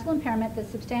physical or mental impairment that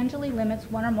substantially limits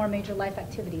one or more major life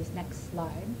activities. Next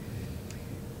slide.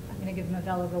 I'm going to give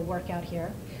Mavella a little workout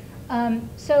here.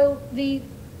 So the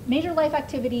major life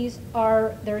activities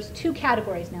there's two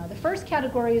categories now. The first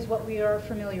category is what we are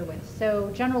familiar with. So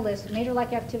general list, major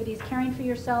life activities, caring for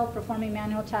yourself, performing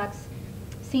manual tasks,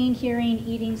 seeing, hearing,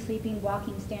 eating, sleeping,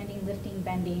 walking, standing, lifting,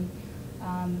 bending,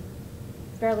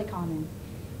 fairly common.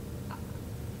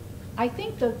 I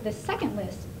think the second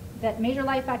list, that major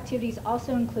life activities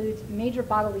also includes major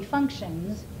bodily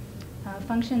functions,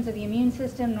 functions of the immune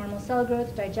system, normal cell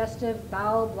growth, digestive,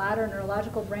 bowel, bladder,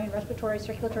 neurological, brain, respiratory,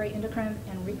 circulatory, endocrine,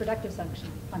 and reproductive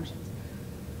functions.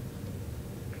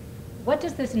 What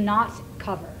does this not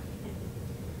cover?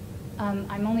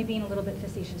 I'm only being a little bit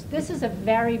facetious. This is a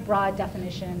very broad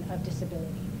definition of disability.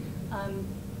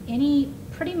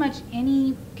 Pretty much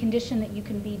any condition that you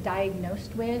can be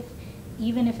diagnosed with,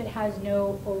 even if it has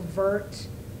no overt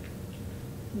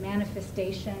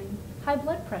manifestation. High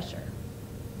blood pressure.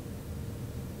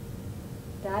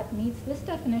 That meets this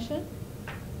definition.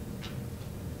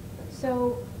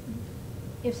 So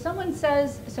if someone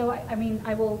says, so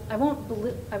I won't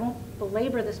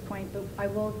belabor this point, but I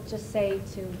will just say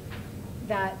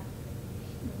that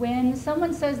when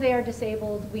someone says they are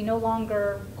disabled, we no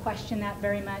longer question that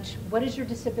very much. What is your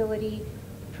disability?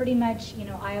 Pretty much,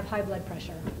 I have high blood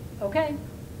pressure. Okay,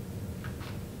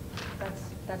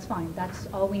 that's fine. That's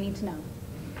all we need to know.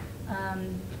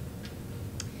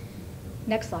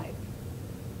 Next slide.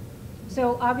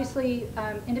 So obviously,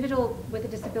 individual with a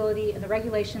disability and the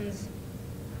regulations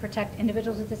protect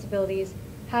individuals with disabilities.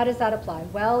 How does that apply?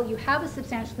 Well, you have a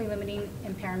substantially limiting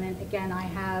impairment. Again, I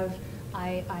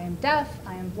am deaf,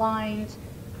 I am blind,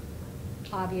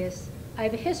 obvious. I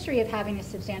have a history of having a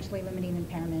substantially limiting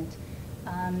impairment.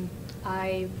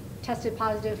 I tested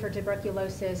positive for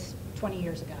tuberculosis 20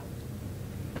 years ago.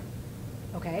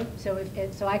 Okay,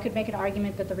 so I could make an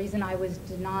argument that the reason I was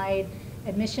denied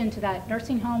admission to that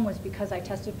nursing home was because I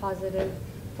tested positive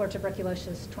for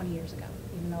tuberculosis 20 years ago,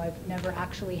 even though I've never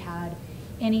actually had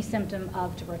any symptom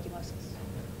of tuberculosis.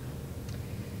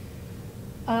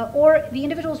 Or the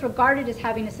individual is regarded as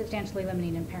having a substantially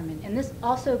limiting impairment, and this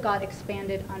also got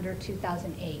expanded under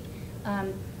 2008.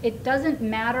 It doesn't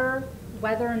matter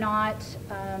whether or not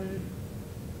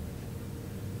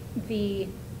the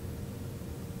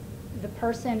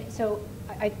person,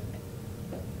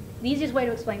 the easiest way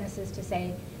to explain this is to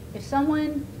say, if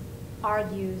someone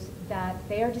argues that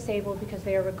they are disabled because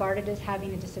they are regarded as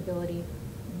having a disability,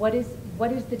 what is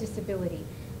the disability?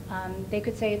 They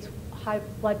could say it's high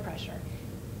blood pressure.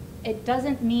 It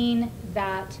doesn't mean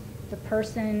that the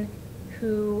person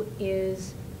who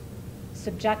is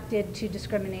subjected to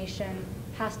discrimination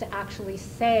has to actually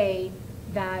say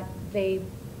that they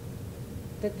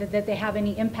have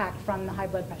any impact from the high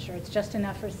blood pressure. It's just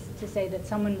enough to say that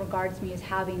someone regards me as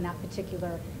having that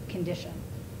particular condition.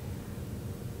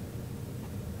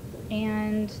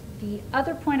 And the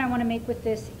other point I want to make with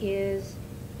this is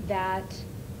that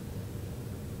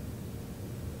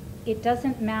it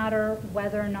doesn't matter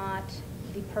whether or not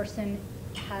the person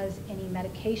has any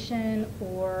medication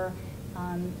or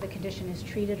the condition is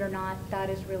treated or not. That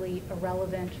is really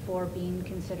irrelevant for being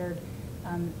considered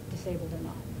disabled or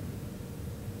not.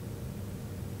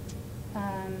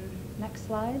 Next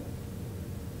slide.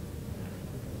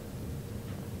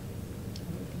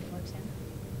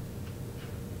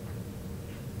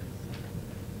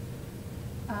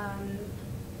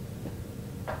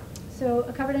 So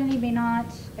a covered entity may not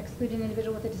exclude an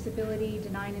individual with a disability,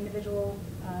 deny an individual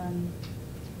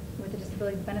with a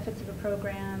disability the benefits of a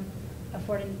program,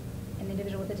 afford an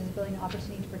individual with a disability an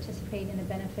opportunity to participate in a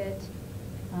benefit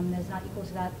that is not equal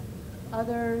to that of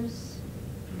others.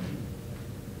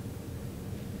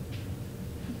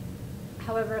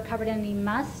 However, a covered entity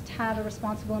must have a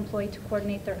responsible employee to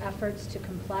coordinate their efforts to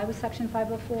comply with Section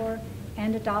 504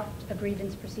 and adopt a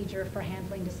grievance procedure for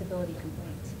handling disability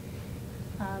complaints.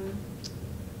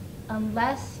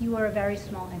 Unless you are a very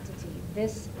small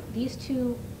entity. These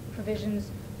two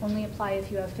provisions only apply if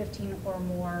you have 15 or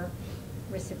more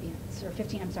recipients, or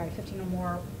 15 or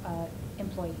more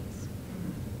employees.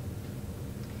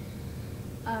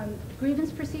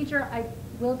 Grievance procedure, I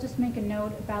will just make a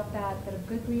note about that a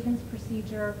good grievance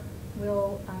procedure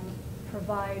will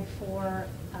provide for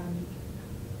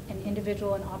an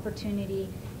individual an opportunity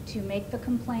to make the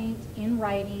complaint in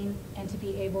writing and to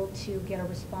be able to get a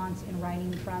response in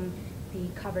writing from the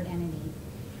covered entity,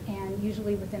 and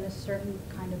usually within a certain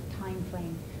kind of time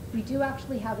frame. We do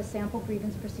actually have a sample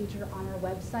grievance procedure on our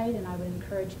website, and I would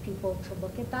encourage people to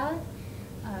look at that.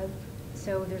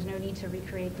 So there's no need to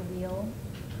recreate the wheel.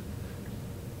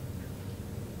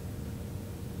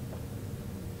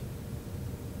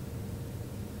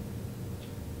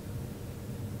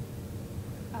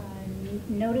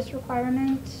 Notice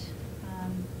requirement,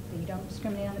 that you don't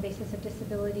discriminate on the basis of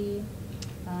disability,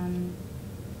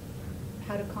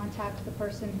 how to contact the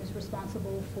person who's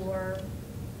responsible for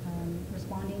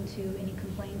responding to any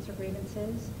complaints or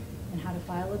grievances, and how to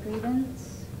file a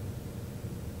grievance.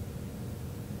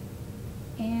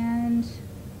 And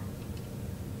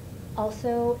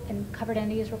also, a covered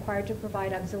entity is required to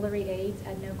provide auxiliary aids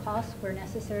at no cost where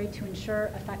necessary to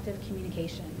ensure effective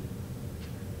communication.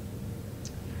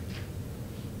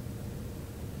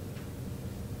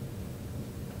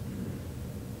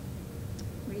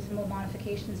 Reasonable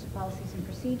modifications to policies and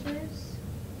procedures.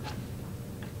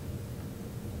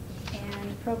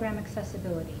 And program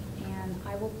accessibility. And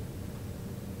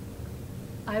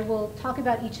I will talk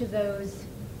about each of those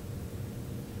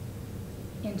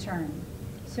in turn.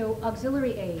 So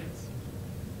auxiliary aids.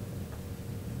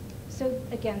 So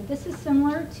again, this is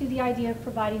similar to the idea of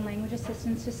providing language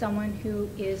assistance to someone who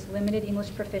is limited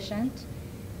English proficient.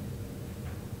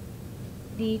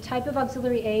 The type of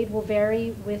auxiliary aid will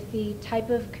vary with the type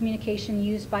of communication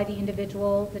used by the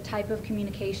individual, the type of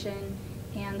communication,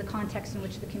 and the context in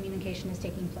which the communication is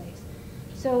taking place.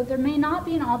 So there may not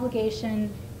be an obligation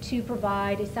to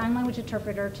provide a sign language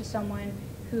interpreter to someone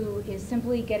who is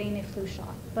simply getting a flu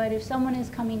shot. But if someone is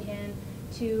coming in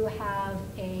to have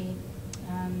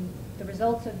the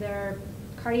results of their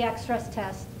cardiac stress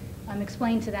test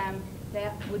explained to them,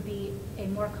 that would be a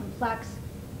more complex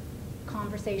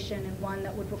conversation and one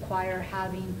that would require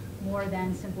having more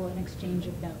than simple an exchange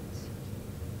of notes.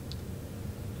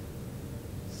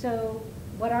 So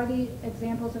what are the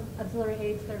examples of auxiliary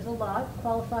aids? There's a lot.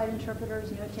 Qualified interpreters,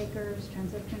 note takers,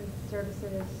 transcription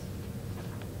services.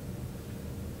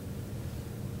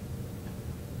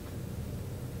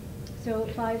 So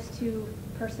it applies to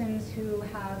persons who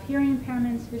have hearing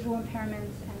impairments, visual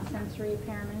impairments, and sensory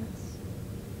impairments.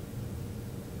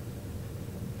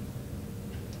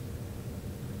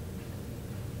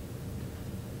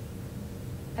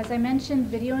 As I mentioned,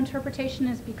 video interpretation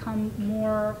has become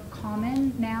more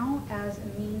common now as a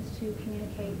means to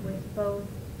communicate with both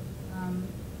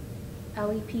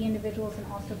LEP individuals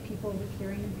and also people with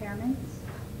hearing impairments.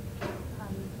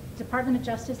 Department of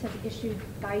Justice has issued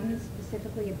guidance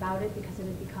specifically about it because it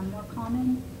has become more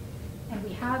common. And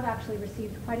we have actually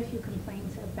received quite a few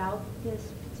complaints about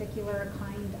this particular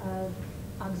kind of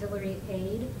auxiliary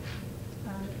aid.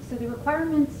 So the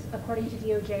requirements, according to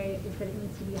DOJ, is that it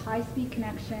needs to be a high-speed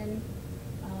connection,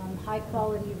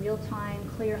 high-quality, real-time,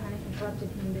 clear, uninterrupted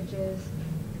images,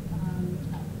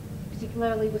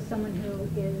 particularly with someone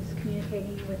who is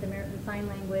communicating with American Sign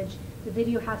Language. The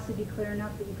video has to be clear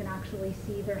enough that you can actually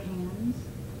see their hands.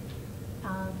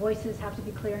 Voices have to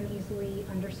be clear and easily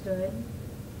understood.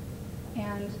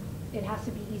 And it has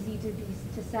to be easy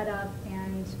to set up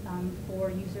and for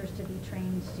users to be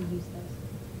trained to use this.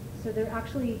 So they're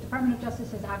actually, Department of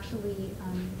Justice has actually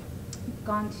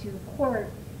gone to court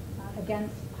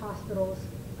against hospitals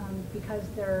because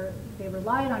they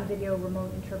relied on video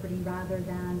remote interpreting rather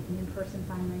than an in-person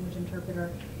sign language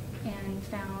interpreter, and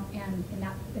found, and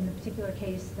in the particular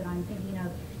case that I'm thinking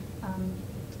of,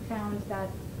 found that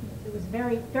it was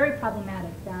very, very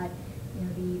problematic that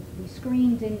the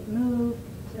screen didn't move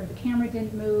or the camera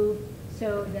didn't move,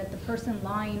 so that the person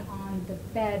lying on the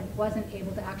bed wasn't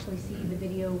able to actually see the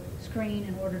video screen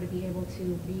in order to be able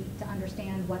to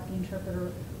understand what the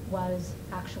interpreter was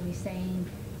actually saying,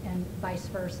 and vice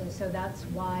versa. So that's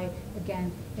why,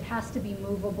 again, it has to be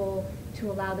movable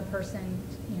to allow the person,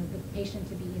 the patient,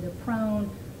 to be either prone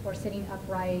or sitting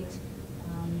upright.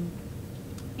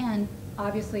 And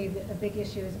obviously, a big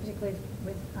issue is particularly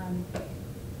with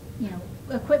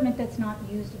equipment that's not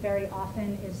used very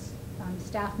often is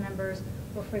staff members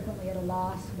were frequently at a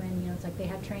loss when, it's like they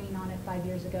had training on it 5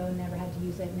 years ago and never had to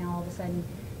use it, and now all of a sudden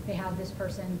they have this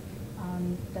person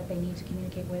that they need to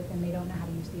communicate with and they don't know how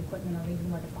to use the equipment or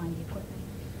even where to find the equipment.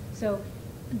 So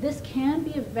this can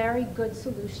be a very good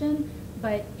solution,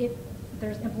 but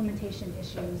there's implementation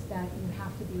issues that you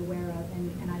have to be aware of,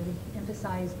 and I would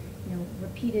emphasize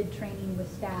repeated training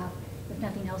with staff, if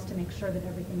nothing else, to make sure that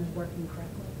everything is working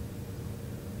correctly.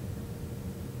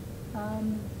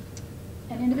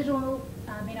 An individual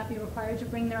may not be required to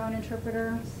bring their own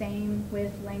interpreter. Same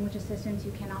with language assistants.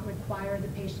 You cannot require the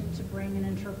patient to bring an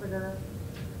interpreter.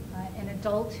 An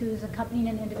adult who's accompanying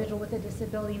an individual with a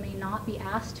disability may not be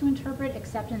asked to interpret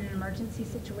except in an emergency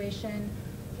situation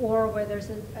or where there's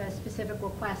a specific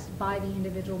request by the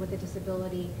individual with a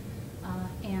disability.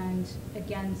 And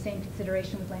again, same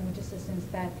consideration with language assistants,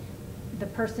 that the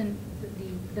person,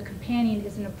 the companion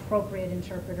is an appropriate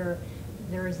interpreter.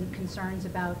 There isn't concerns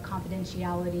about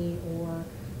confidentiality or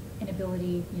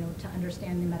inability, to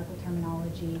understand the medical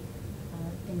terminology,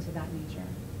 things of that nature.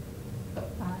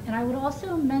 And I would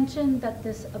also mention that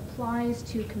this applies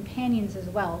to companions as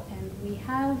well. And we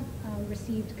have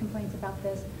received complaints about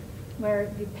this where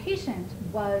the patient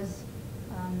was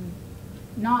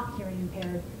not hearing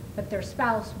impaired, but their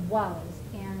spouse was,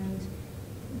 and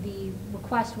the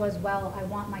request was, well, I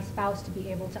want my spouse to be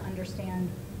able to understand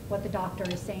what the doctor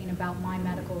is saying about my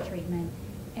medical treatment,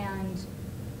 and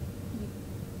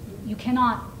you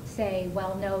cannot say,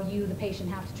 well, no, you, the patient,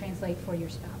 have to translate for your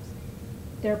spouse.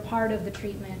 They're part of the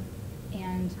treatment,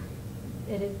 and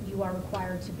you are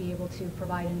required to be able to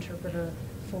provide an interpreter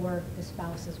for the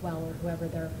spouse as well, or whoever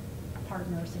their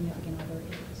partner or significant other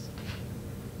is.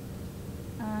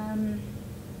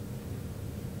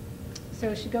 So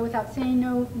it should go without saying,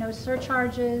 no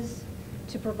surcharges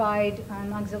to provide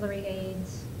auxiliary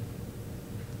aids.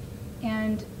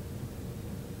 And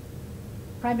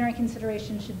primary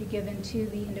consideration should be given to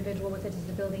the individual with a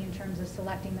disability in terms of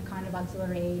selecting the kind of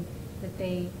auxiliary aid that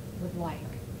they would like.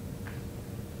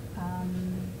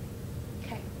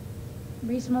 Okay,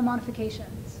 reasonable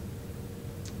modifications.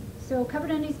 So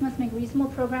covered entities must make reasonable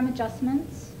program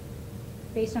adjustments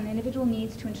based on individual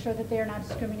needs to ensure that they are not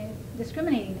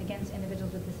discriminating against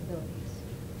individuals with disabilities.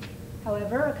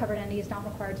 However, a covered entity is not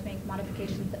required to make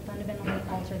modifications that fundamentally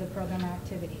alter the program or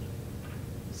activity.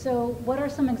 So what are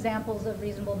some examples of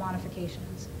reasonable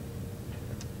modifications?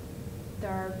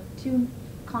 There are two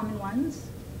common ones.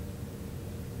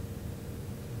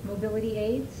 Mobility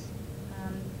aids.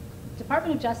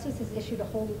 Department of Justice has issued a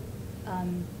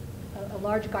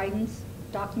large guidance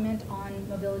document on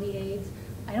mobility aids.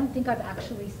 I don't think I've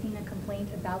actually seen a complaint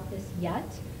about this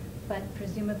yet, but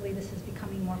presumably this is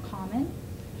becoming more common.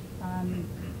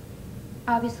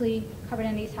 Obviously, covered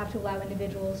entities have to allow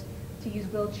individuals to use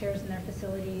wheelchairs in their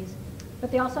facilities,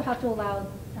 but they also have to allow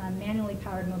manually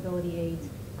powered mobility aids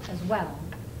as well.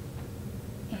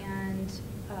 And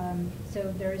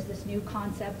so there is this new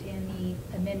concept in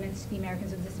the amendments to the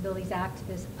Americans with Disabilities Act,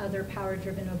 this other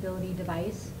power-driven mobility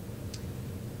device.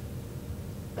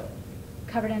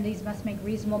 Covered entities must make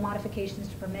reasonable modifications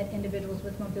to permit individuals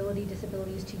with mobility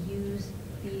disabilities to use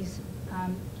these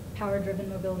power-driven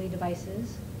mobility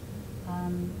devices.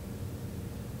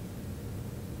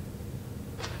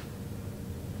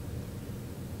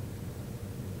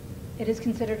 It is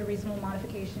considered a reasonable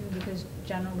modification because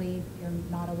generally you're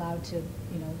not allowed to,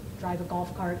 drive a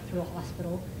golf cart through a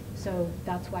hospital. So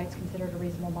that's why it's considered a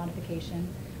reasonable modification.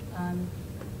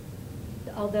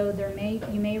 Although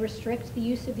you may restrict the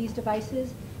use of these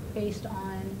devices based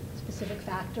on specific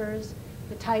factors: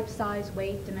 the type, size,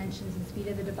 weight, dimensions, and speed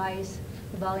of the device,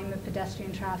 the volume of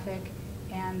pedestrian traffic,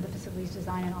 and the facility's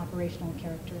design and operational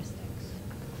characteristics.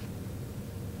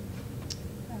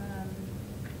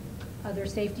 Other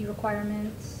safety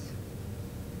requirements,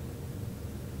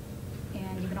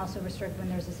 and you can also restrict when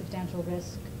there's a substantial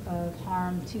risk of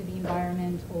harm to the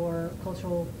environment or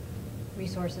cultural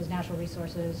resources, natural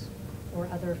resources, or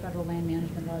other federal land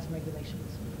management laws and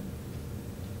regulations.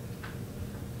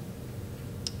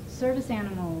 Service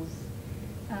animals,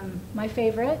 my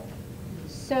favorite.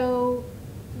 So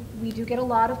we do get a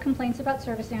lot of complaints about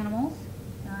service animals.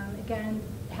 Again,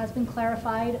 it has been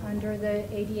clarified under the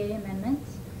ADA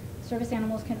amendments. Service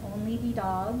animals can only be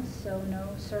dogs, so no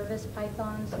service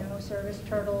pythons, no service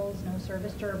turtles, no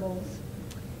service gerbils.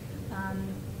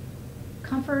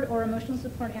 Comfort or emotional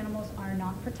support animals are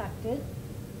not protected.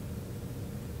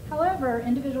 However,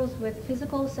 individuals with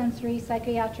physical, sensory,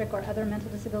 psychiatric, or other mental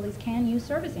disabilities can use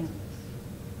service animals.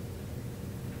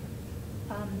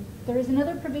 There is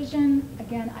another provision,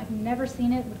 again, I've never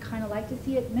seen it, would kind of like to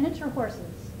see it. Miniature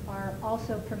horses are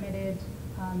also permitted,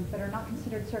 but are not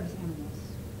considered service animals.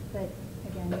 But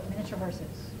again, miniature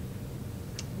horses.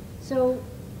 So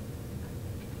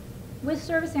with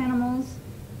service animals,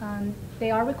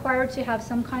 they are required to have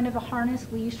some kind of a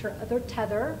harness, leash, or other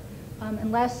tether,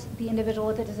 unless the individual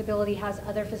with a disability has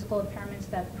other physical impairments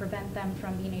that prevent them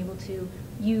from being able to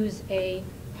use a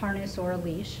harness or a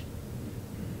leash.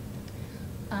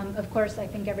 Of course, I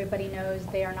think everybody knows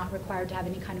they are not required to have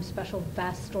any kind of special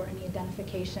vest or any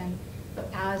identification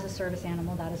as a service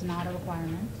animal. That is not a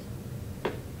requirement.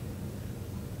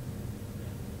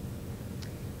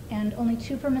 And only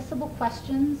 2 permissible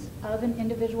questions of an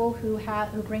individual who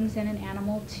brings in an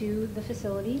animal to the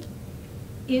facility.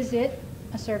 Is it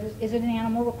an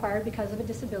animal required because of a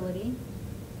disability?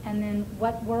 And then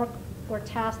what work or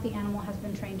task the animal has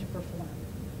been trained to perform.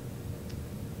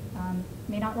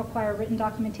 May not require written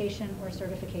documentation or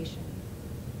certification.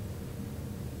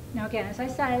 Now again, as I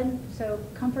said, so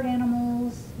comfort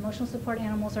animals, emotional support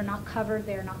animals are not covered,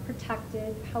 they are not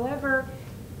protected. However,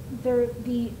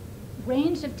 the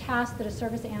range of tasks that a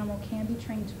service animal can be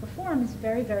trained to perform is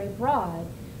very, very broad.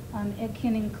 It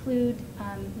can include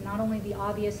not only the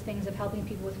obvious things of helping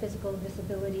people with physical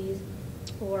disabilities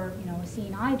or a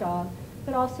seeing eye dog,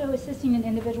 but also assisting an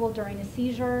individual during a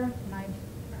seizure. And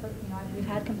I've We've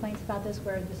had complaints about this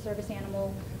where the service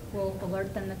animal will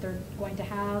alert them that they're going to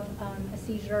have a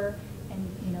seizure and,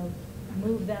 you know,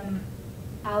 move them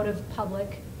out of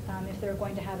public if they're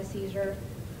going to have a seizure.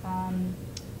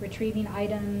 Retrieving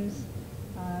items,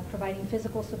 providing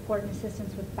physical support and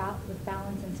assistance with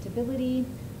balance and stability,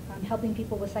 helping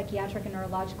people with psychiatric and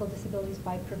neurological disabilities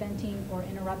by preventing or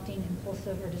interrupting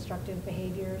impulsive or destructive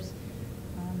behaviors.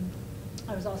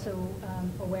 I was also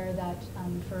aware that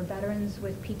for veterans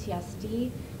with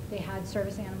PTSD, they had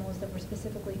service animals that were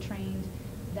specifically trained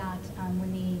that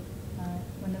when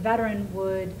the veteran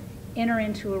would enter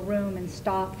into a room and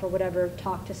stop for whatever,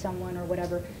 talk to someone or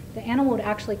whatever, the animal would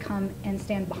actually come and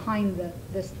stand behind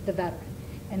the veteran.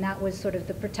 And that was sort of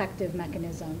the protective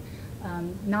mechanism.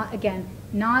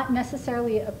 Not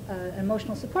necessarily an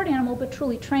emotional support animal, but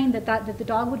truly trained that the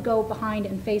dog would go behind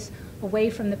and face away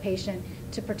from the patient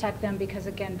to protect them, because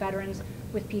again, veterans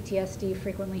with PTSD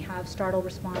frequently have startle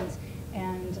response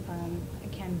and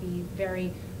can be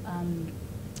very,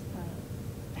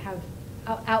 have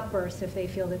outbursts if they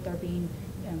feel that they're being,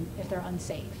 if they're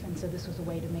unsafe. And so this was a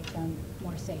way to make them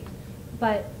more safe.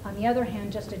 But on the other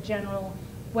hand, just a general,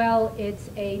 well, it's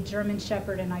a German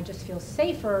Shepherd and I just feel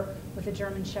safer with a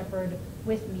German Shepherd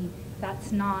with me,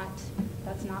 that's not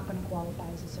going to qualify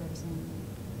as a service animal.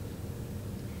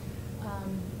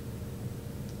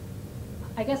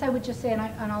 I guess I would just say, and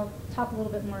I'll talk a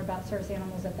little bit more about service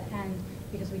animals at the end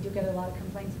because we do get a lot of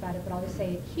complaints about it, but I'll just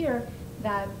say it here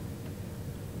that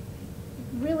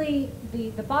really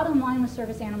the bottom line with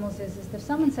service animals is if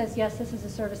someone says, yes, this is a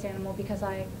service animal because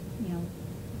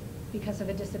because of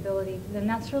a disability, then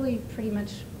that's really pretty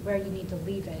much where you need to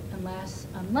leave it, unless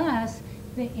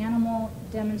the animal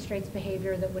demonstrates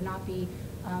behavior that would not be,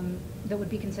 that would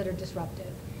be considered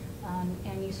disruptive.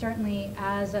 And you certainly,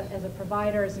 as a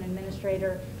provider, as an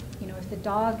administrator, if the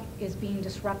dog is being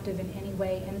disruptive in any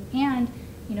way, and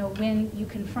when you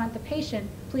confront the patient,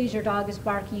 please, your dog is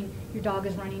barking, your dog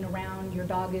is running around, your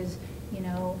dog is,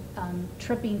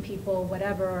 tripping people,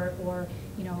 whatever, or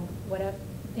whatever,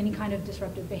 any kind of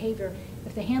disruptive behavior.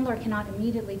 If the handler cannot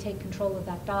immediately take control of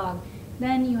that dog,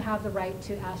 then you have the right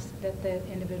to ask that the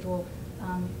individual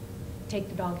take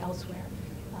the dog elsewhere.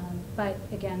 But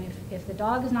again, if the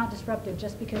dog is not disruptive,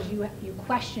 just because you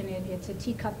question it, it's a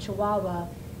teacup chihuahua,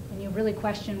 and you really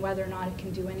question whether or not it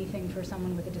can do anything for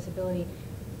someone with a disability,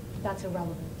 that's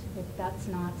irrelevant. That's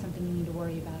not something you need to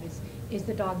worry about. Is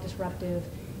the dog disruptive?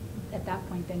 At that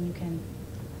point, then you can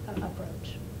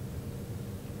approach.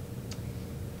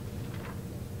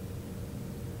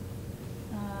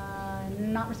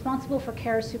 Not responsible for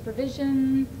care or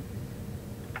supervision.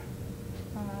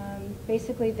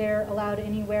 Basically, they're allowed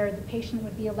anywhere the patient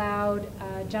would be allowed.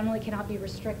 Generally cannot be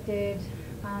restricted.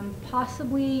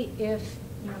 Possibly if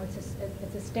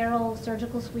it's a sterile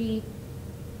surgical suite,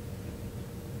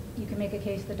 you can make a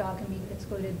case the dog can be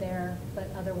excluded there, but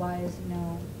otherwise,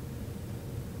 no.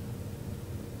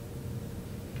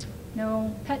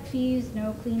 No pet fees,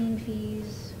 no cleaning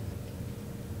fees.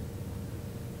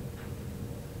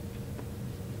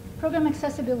 Program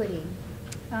accessibility.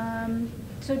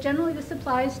 So generally this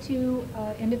applies to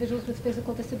individuals with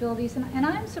physical disabilities, and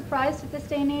I'm surprised at this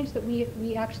day and age that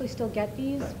we actually still get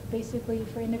these, basically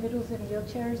for individuals in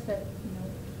wheelchairs that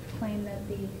claim that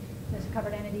this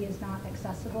covered entity is not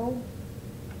accessible.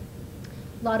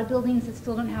 A lot of buildings that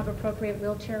still don't have appropriate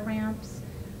wheelchair ramps,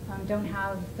 don't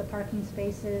have the parking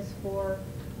spaces for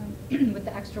with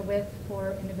the extra width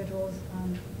for individuals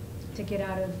to get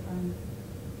out of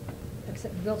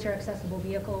wheelchair accessible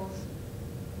vehicles.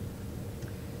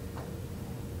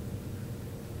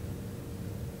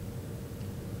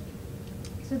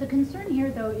 So the concern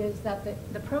here, though, is that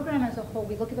the program as a whole,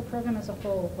 we look at the program as a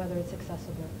whole, whether it's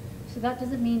accessible. So that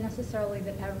doesn't mean necessarily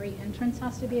that every entrance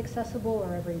has to be accessible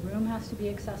or every room has to be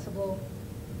accessible.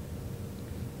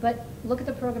 But look at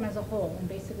the program as a whole, and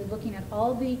basically looking at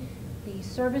all the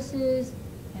services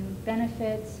and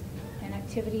benefits and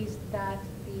activities that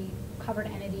the covered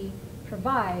entity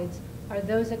provides, are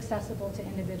those accessible to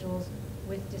individuals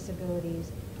with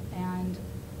disabilities? And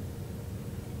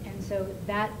so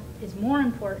that is more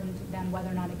important than whether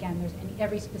or not, again, there's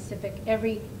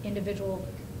every individual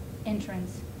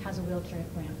entrance has a wheelchair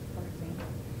ramp, for example.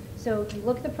 So you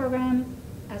look at the program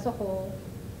as a whole,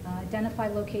 identify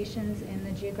locations in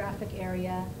the geographic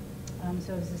area.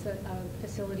 So is this a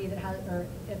facility that has, or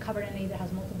a covered entity that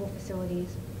has multiple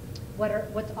facilities?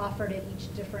 What's offered at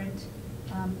each different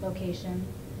location?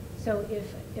 So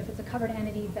if it's a covered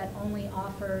entity that only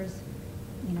offers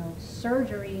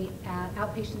surgery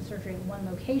outpatient surgery at one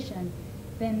location,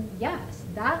 then yes,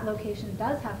 that location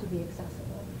does have to be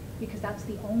accessible because that's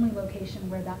the only location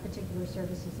where that particular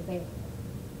service is available.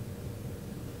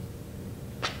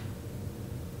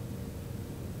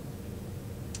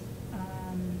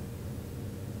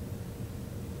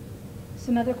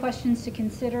 Some other questions to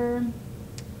consider.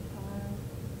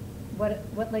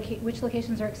 Which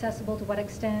locations are accessible, to what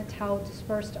extent, how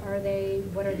dispersed are they,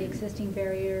 what are the existing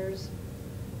barriers?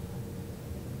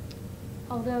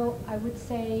 Although I would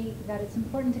say that it's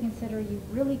important to consider you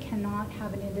really cannot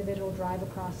have an individual drive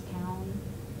across town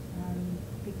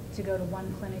to go to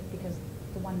one clinic because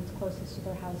the one that's closest to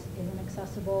their house isn't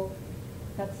accessible.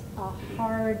 That's a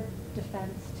hard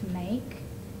defense to make.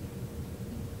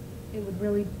 It would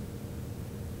really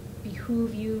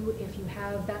behoove you, if you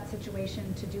have that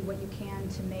situation, to do what you can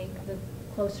to make the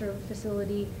closer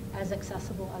facility as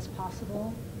accessible as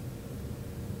possible.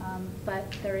 But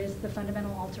there is the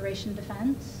fundamental alteration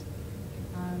defense.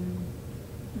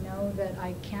 Know that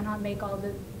I cannot make all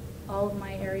of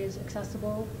my areas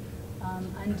accessible,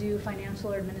 undue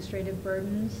financial or administrative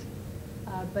burdens,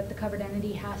 but the covered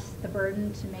entity has the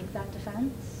burden to make that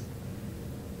defense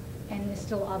and is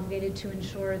still obligated to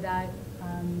ensure that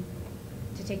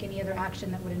to take any other action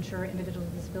that would ensure individuals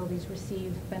with disabilities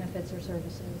receive benefits or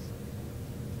services.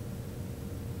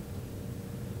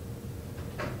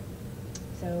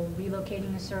 So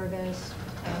relocating a service,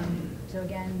 so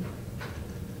again,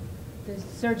 the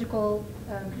surgical,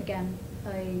 again,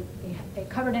 a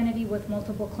covered entity with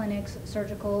multiple clinics,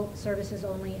 surgical services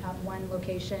only at one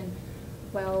location.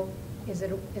 Well, is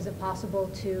it possible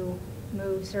to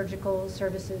move surgical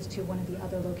services to one of the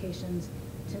other locations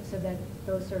so that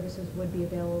those services would be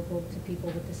available to people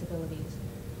with disabilities?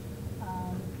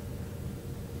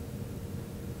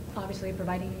 Obviously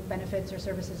providing benefits or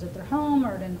services at their home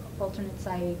or at an alternate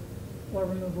site, or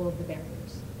removal of the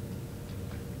barriers.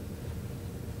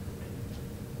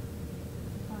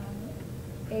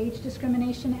 Age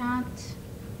Discrimination Act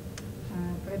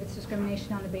prohibits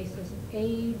discrimination on the basis of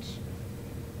age.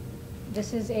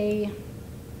 This is a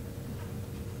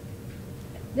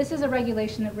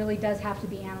regulation that really does have to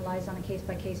be analyzed on a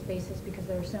case-by-case basis because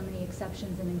there are so many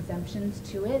exceptions and exemptions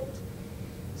to it.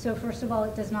 So first of all,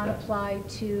 it does not apply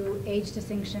to age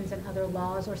distinctions and other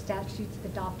laws or statutes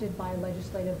adopted by a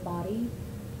legislative body.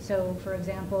 So for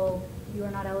example, you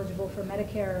are not eligible for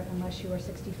Medicare unless you are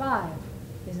 65.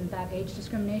 Isn't that age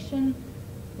discrimination?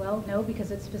 Well, no,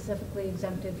 because it's specifically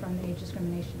exempted from the Age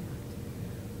Discrimination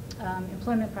Act.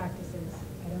 Employment practices.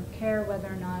 I don't care whether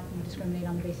or not you discriminate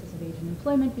on the basis of age in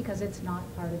employment because it's not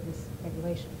part of this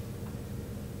regulation.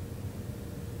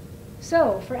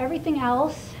 So for everything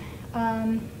else,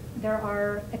 there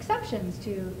are exceptions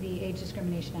to the Age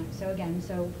Discrimination Act. So again,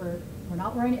 we're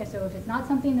not worrying. So if it's not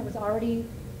something that was already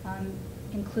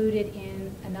included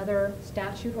in another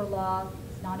statute or law,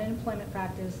 it's not an employment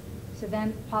practice. So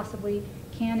then possibly,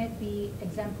 can it be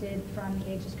exempted from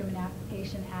the Age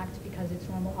Discrimination Act because it's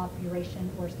normal operation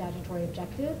or statutory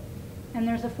objective? And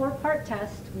there's a 4-part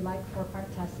test. We like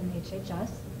 4-part tests in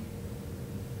HHS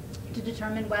to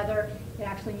determine whether it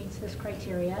actually meets this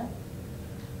criteria.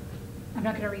 I'm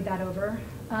not going to read that over.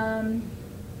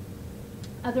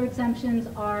 Other exemptions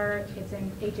are, it's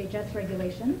in HHS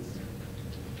regulations,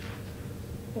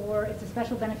 or it's a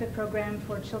special benefit program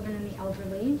for children and the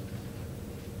elderly,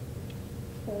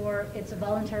 or it's a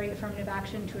voluntary affirmative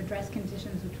action to address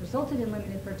conditions which resulted in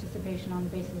limited participation on the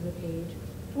basis of age,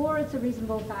 or it's a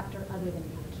reasonable factor other than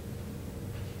age.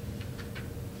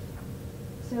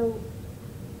 So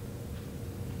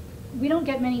we don't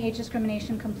get many age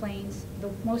discrimination complaints.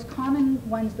 The most common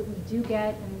ones that we do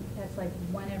get, and that's like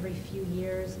one every few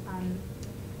years,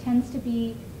 tends to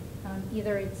be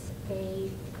either it's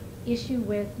a issue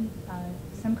with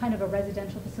some kind of a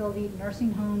residential facility,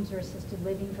 nursing homes or assisted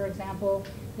living, for example,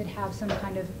 that have some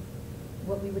kind of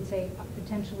what we would say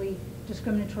potentially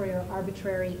discriminatory or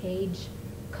arbitrary age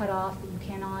cutoff, that you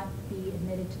cannot be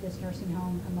admitted to this nursing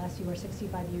home unless you are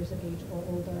 65 years of age or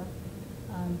older.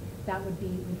 That would be,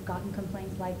 we've gotten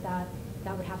complaints like that.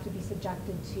 That would have to be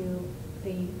subjected to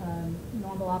the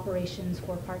normal operations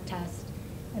 4-part test.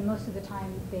 And most of the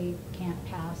time they can't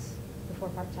pass the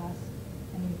 4-part test,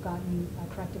 and we've gotten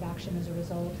corrective action as a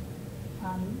result.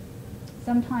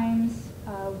 Sometimes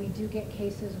we do get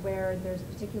cases where there's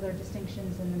particular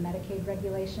distinctions in the Medicaid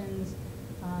regulations,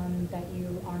 that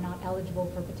you are not eligible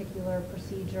for a particular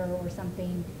procedure or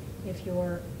something if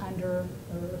you're under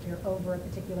or if you're over a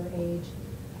particular age.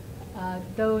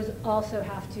 Those also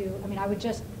have to, I mean, I would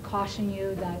just caution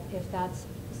you that if that's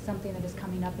something that is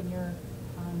coming up in your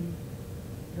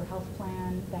health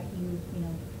plan, that you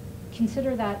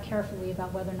consider that carefully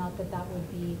about whether or not that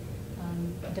would be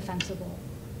defensible.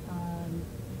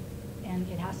 And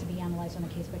it has to be analyzed on a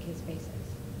case-by-case basis.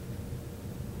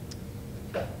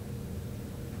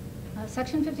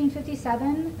 Section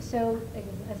 1557, so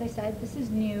as I said, this is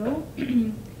new.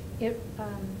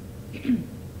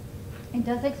 It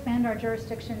does expand our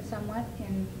jurisdiction somewhat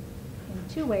in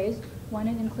two ways. One,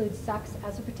 it includes sex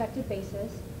as a protected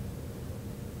basis.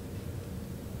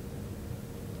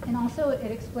 And also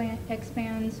it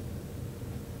expands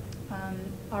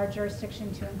our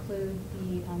jurisdiction to include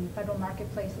the federal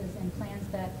marketplaces and plans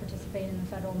that participate in the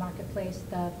federal marketplace,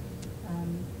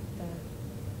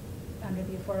 under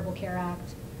the Affordable Care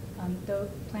Act. Those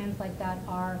plans like that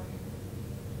are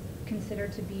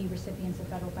considered to be recipients of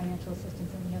federal financial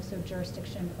assistance, and we have so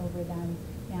jurisdiction over them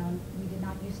now. We did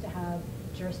not used to have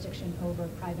jurisdiction over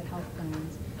private health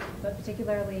plans, but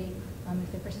particularly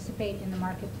if they participate in the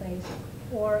marketplace,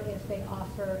 or if they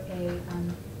offer a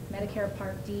Medicare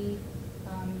Part D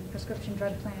prescription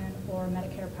drug plan, or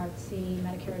Medicare Part C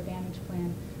Medicare Advantage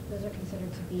plan, those are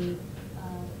considered to be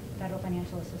federal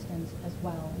financial assistance as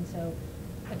well. And so,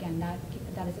 again, that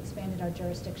has expanded our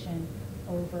jurisdiction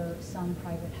over some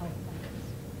private health plans.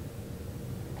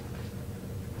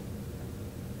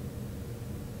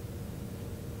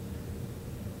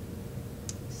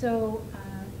 So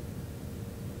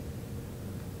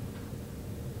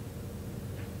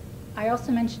I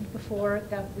also mentioned before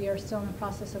that we are still in the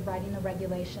process of writing the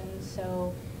regulations,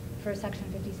 so for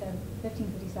Section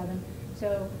 1557.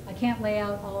 So I can't lay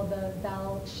out all the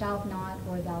thou shalt not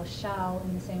or thou shall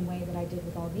in the same way that I did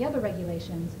with all the other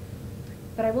regulations.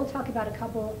 But I will talk about a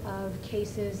couple of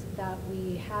cases that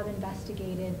we have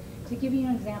investigated to give you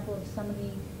an example of some of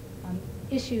the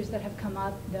issues that have come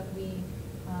up that we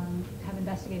have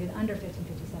investigated under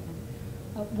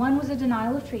 1557. One was a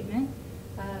denial of treatment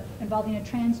involving a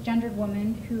transgendered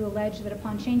woman who alleged that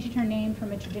upon changing her name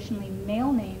from a traditionally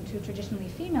male name to a traditionally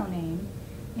female name,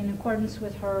 in accordance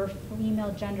with her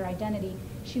female gender identity,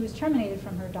 she was terminated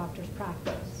from her doctor's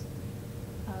practice.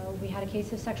 We had a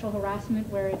case of sexual harassment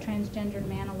where a transgendered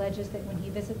man alleges that when he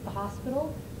visits the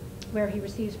hospital, where he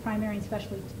receives primary and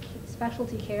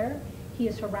specialty care, he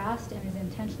is harassed and is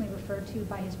intentionally referred to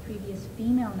by his previous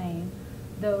female name,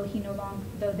 though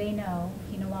they know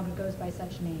he no longer goes by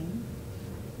such name.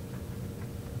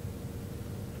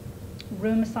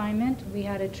 Room assignment, we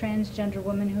had a transgender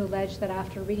woman who alleged that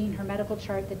after reading her medical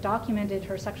chart that documented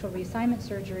her sexual reassignment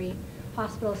surgery,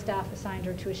 hospital staff assigned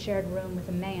her to a shared room with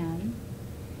a man.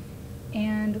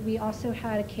 And we also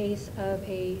had a case of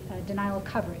a denial of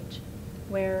coverage,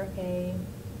 where a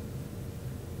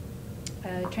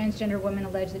transgender woman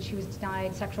alleged that she was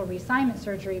denied sexual reassignment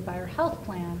surgery by her health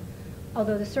plan,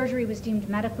 although the surgery was deemed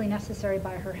medically necessary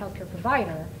by her healthcare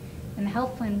provider, and the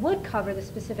health plan would cover the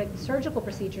specific surgical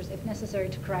procedures if necessary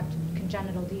to correct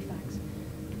congenital defects.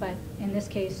 But in this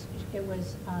case, it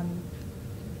was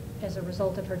as a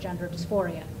result of her gender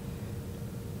dysphoria.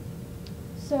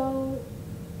 So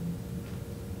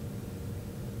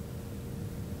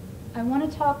I want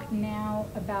to talk now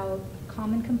about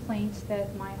common complaints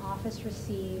that my office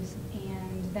receives,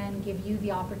 and then give you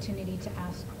the opportunity to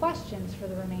ask questions for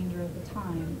the remainder of the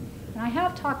time. And I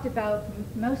have talked about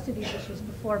most of these issues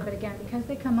before, but again, because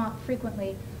they come up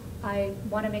frequently, I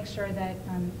want to make sure that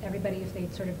everybody, if they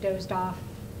sort of dozed off,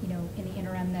 in the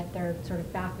interim, that they're sort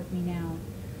of back with me now.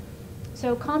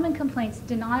 So common complaints: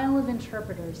 denial of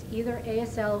interpreters, either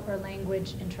ASL or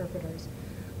language interpreters.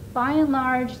 By and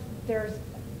large, there's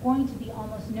going to be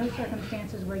almost no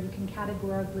circumstances where you can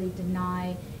categorically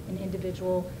deny an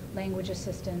individual language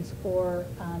assistance or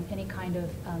any kind of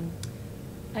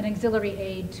an auxiliary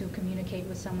aid to communicate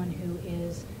with someone who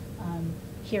is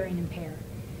hearing impaired.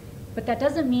 But that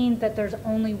doesn't mean that there's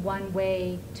only one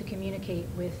way to communicate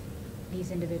with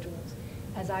these individuals.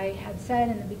 As I had said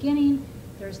in the beginning,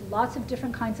 there's lots of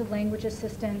different kinds of language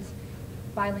assistance: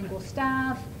 bilingual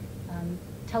staff,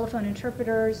 telephone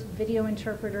interpreters, video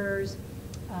interpreters,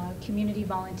 community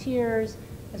volunteers,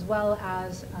 as well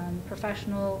as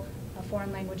professional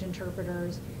foreign language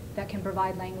interpreters that can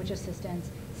provide language assistance.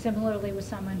 Similarly, with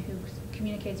someone who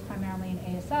communicates primarily in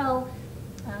ASL,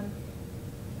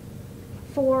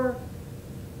 for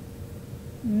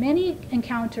many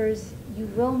encounters, you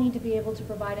will need to be able to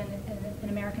provide an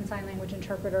American Sign Language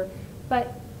interpreter,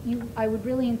 but I would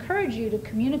really encourage you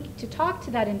to talk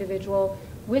to that individual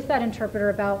with that interpreter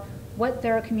about what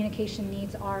their communication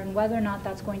needs are and whether or not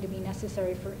that's going to be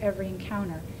necessary for every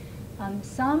encounter.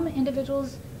 Some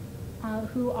individuals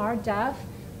who are deaf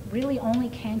really only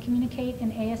can communicate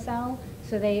in ASL,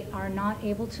 so they are not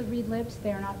able to read lips,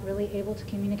 they are not really able to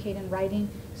communicate in writing.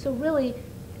 So really,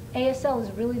 ASL is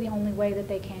really the only way that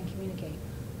they can communicate.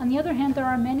 On the other hand, there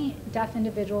are many deaf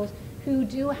individuals who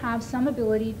do have some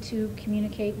ability to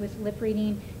communicate with lip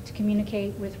reading, to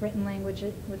communicate with written language,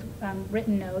 with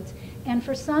written notes. And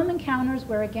for some encounters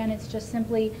where, again, it's just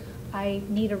simply, I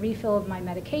need a refill of my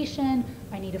medication,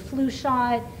 I need a flu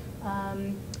shot,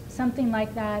 something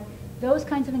like that, those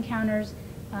kinds of encounters,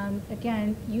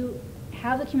 again, you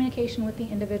have the communication with the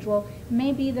individual.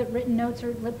 Maybe that written notes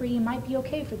or lip reading might be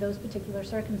okay for those particular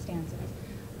circumstances.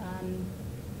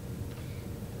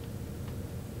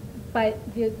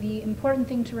 But the important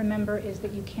thing to remember is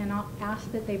that you cannot ask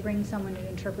that they bring someone to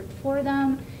interpret for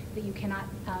them, that you cannot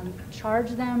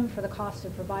charge them for the cost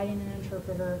of providing an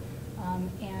interpreter,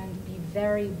 and be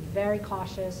very, very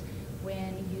cautious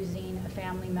when using a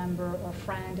family member or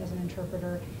friend as an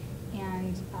interpreter.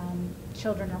 And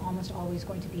children are almost always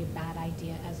going to be a bad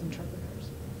idea as interpreters.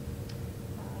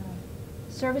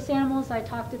 Service animals I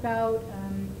talked about.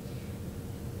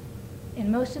 In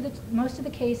most of the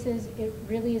cases, it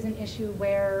really is an issue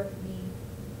where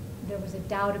there was a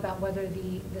doubt about whether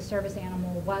the service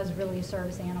animal was really a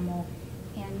service animal,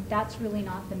 and that's really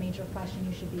not the major question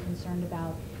you should be concerned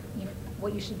about.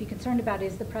 What you should be concerned about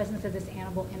is the presence of this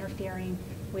animal interfering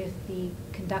with the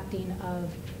conducting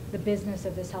of the business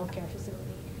of this healthcare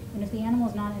facility. And if the animal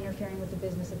is not interfering with the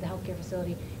business of the healthcare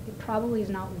facility, it probably is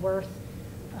not worth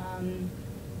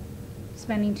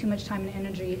spending too much time and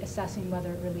energy assessing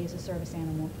whether it really is a service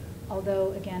animal.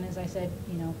 Although, again, as I said,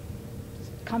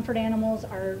 comfort animals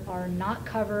are not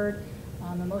covered,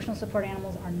 emotional support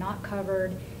animals are not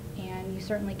covered, and you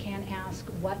certainly can ask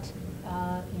what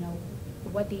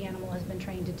the animal has been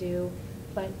trained to do,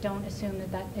 but don't assume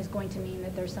that that is going to mean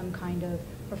that there's some kind of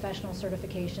professional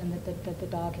certification that the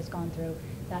dog has gone through.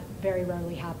 That very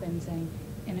rarely happens, and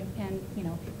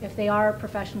if they are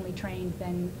professionally trained,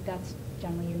 then that's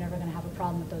generally, you're never going to have a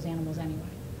problem with those animals anyway.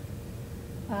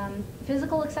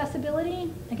 Physical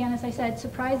accessibility, again, as I said,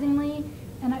 surprisingly,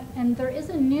 and there is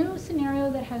a new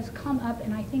scenario that has come up,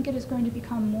 and I think it is going to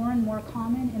become more and more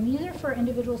common, and these are for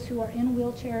individuals who are in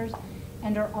wheelchairs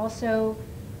and are also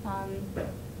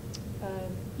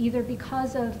either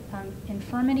because of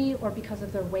infirmity or because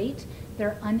of their weight,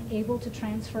 they're unable to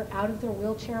transfer out of their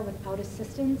wheelchair without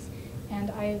assistance. And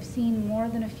I've seen more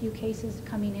than a few cases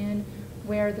coming in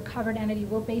where the covered entity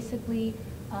will basically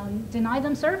deny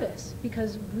them service,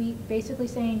 because we basically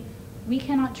saying, we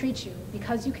cannot treat you.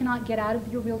 Because you cannot get out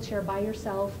of your wheelchair by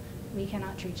yourself, we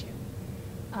cannot treat you.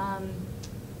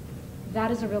 That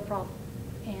is a real problem.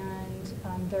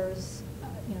 And there's,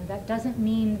 that doesn't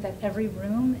mean that every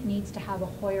room needs to have a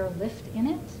Hoyer lift in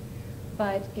it,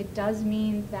 but it does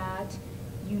mean that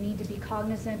you need to be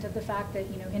cognizant of the fact that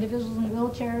individuals in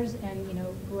wheelchairs and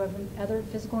who have other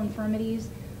physical infirmities,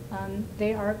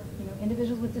 they are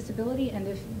individuals with disability, and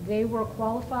if they were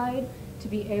qualified to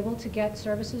be able to get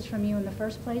services from you in the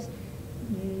first place,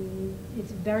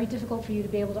 it's very difficult for you to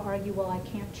be able to argue, well, I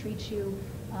can't treat you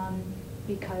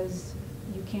because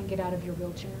you can't get out of your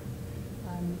wheelchair.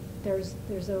 There's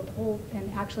a whole,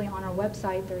 and actually on our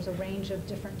website there's a range of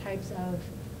different types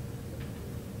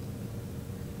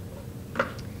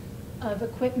of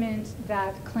equipment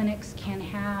that clinics can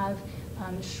have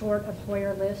short of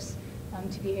Hoyer lifts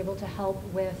to be able to help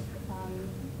with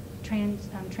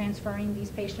transferring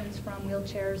these patients from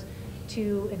wheelchairs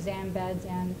to exam beds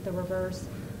and the reverse,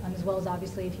 as well as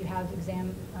obviously if you have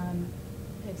exam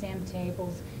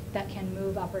tables that can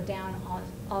move up or down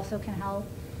also can help.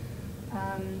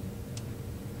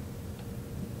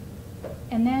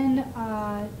 And then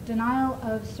denial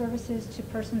of services to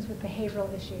persons with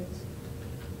behavioral issues.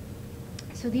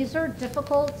 So these are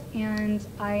difficult, and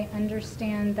I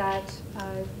understand that,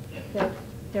 that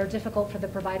they're difficult for the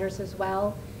providers as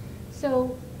well.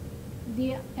 So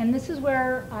and this is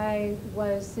where I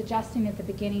was suggesting at the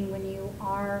beginning, when you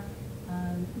are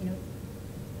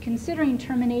considering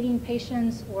terminating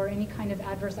patients or any kind of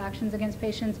adverse actions against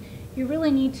patients, you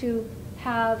really need to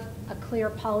have a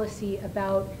clear policy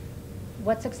about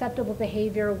what's acceptable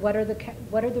behavior, what are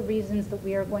the reasons that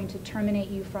we are going to terminate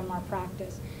you from our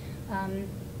practice.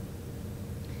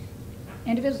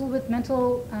 Individuals with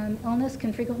mental illness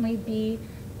can frequently be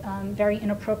very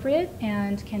inappropriate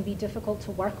and can be difficult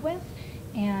to work with,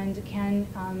 and can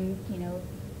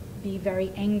be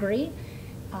very angry.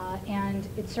 And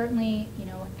it's certainly,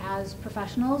 as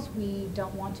professionals, we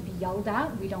don't want to be yelled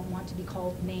at, we don't want to be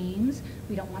called names,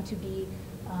 we don't want to be,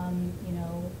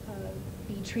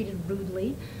 be treated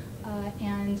rudely.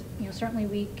 And certainly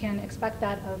we can expect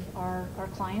that of our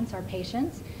clients, our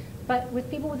patients. But with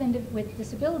people with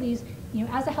disabilities,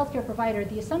 as a healthcare provider,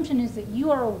 the assumption is that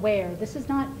you are aware. This is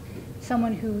not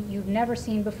someone who you've never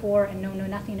seen before and know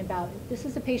nothing about. This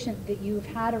is a patient that you've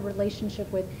had a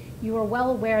relationship with. You are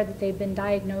well aware that they've been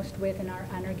diagnosed with and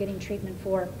are getting treatment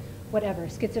for whatever,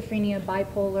 schizophrenia,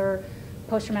 bipolar,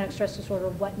 post-traumatic stress disorder,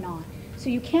 whatnot. So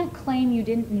you can't claim you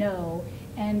didn't know,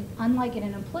 and unlike in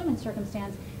an employment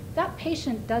circumstance, that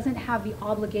patient doesn't have the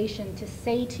obligation to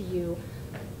say to you,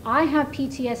 I have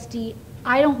PTSD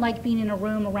I don't like being in a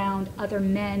room around other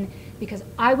men because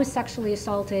I was sexually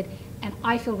assaulted and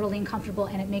I feel really uncomfortable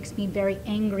and it makes me very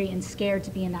angry and scared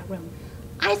to be in that room.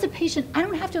 I, as a patient, I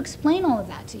don't have to explain all of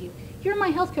that to you. You're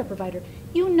my healthcare provider.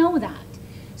 You know that.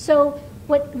 So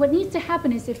what needs to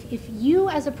happen is if you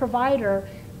as a provider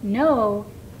know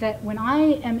that when I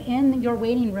am in your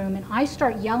waiting room and I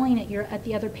start yelling at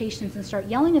the other patients and start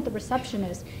yelling at the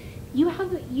receptionist, you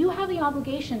have the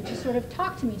obligation to sort of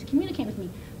talk to me, to communicate with me.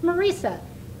 Marisa,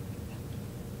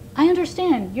 I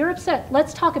understand, you're upset,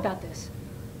 let's talk about this.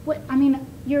 I mean,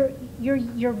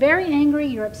 you're very angry,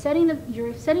 you're upsetting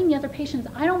the other patients.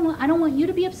 I don't want you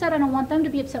to be upset, I don't want them to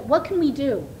be upset. What can we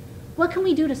do? What can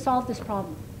we do to solve this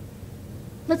problem?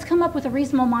 Let's come up with a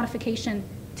reasonable modification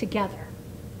together.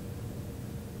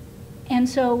 And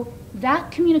so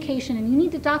that communication, and you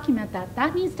need to document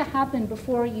that needs to happen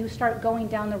before you start going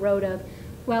down the road of,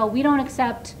 well, we don't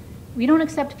accept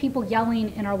people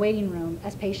yelling in our waiting room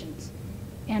as patients,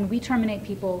 and we terminate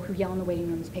people who yell in the waiting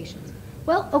room as patients.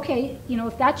 Well, okay,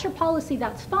 if that's your policy,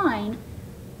 that's fine,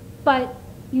 but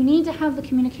you need to have the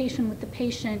communication with the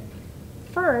patient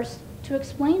first to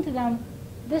explain to them,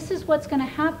 this is what's going to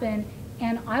happen,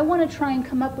 and I want to try and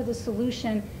come up with a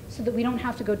solution so that we don't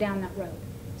have to go down that road.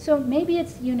 So maybe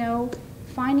it's,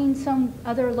 finding some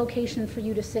other location for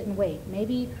you to sit and wait.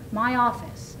 Maybe my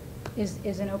office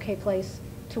is an okay place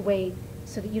to wait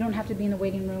so that you don't have to be in the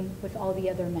waiting room with all the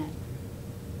other men.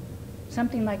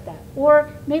 Something like that. Or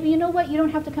maybe, you know what, you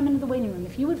don't have to come into the waiting room.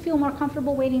 If you would feel more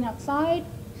comfortable waiting outside,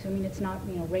 assuming it's not,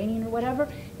 raining or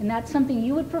whatever, and that's something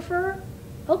you would prefer,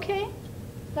 okay,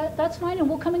 that's fine, and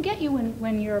we'll come and get you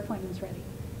when your appointment's ready.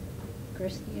 Of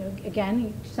course,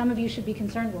 again, some of you should be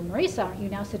concerned, well, Marisa, aren't you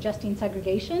now suggesting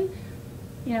segregation?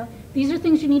 These are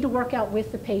things you need to work out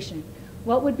with the patient.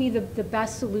 What would be the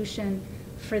best solution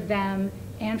for them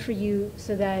and for you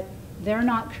so that they're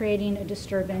not creating a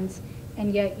disturbance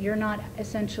and yet you're not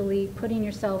essentially putting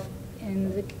yourself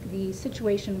in the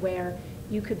situation where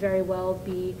you could very well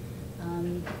be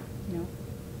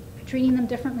treating them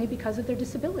differently because of their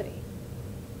disability.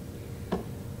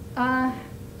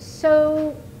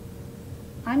 So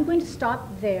I'm going to stop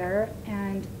there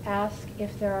and ask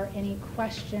if there are any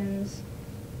questions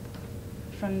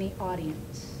from the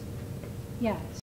audience. Yes.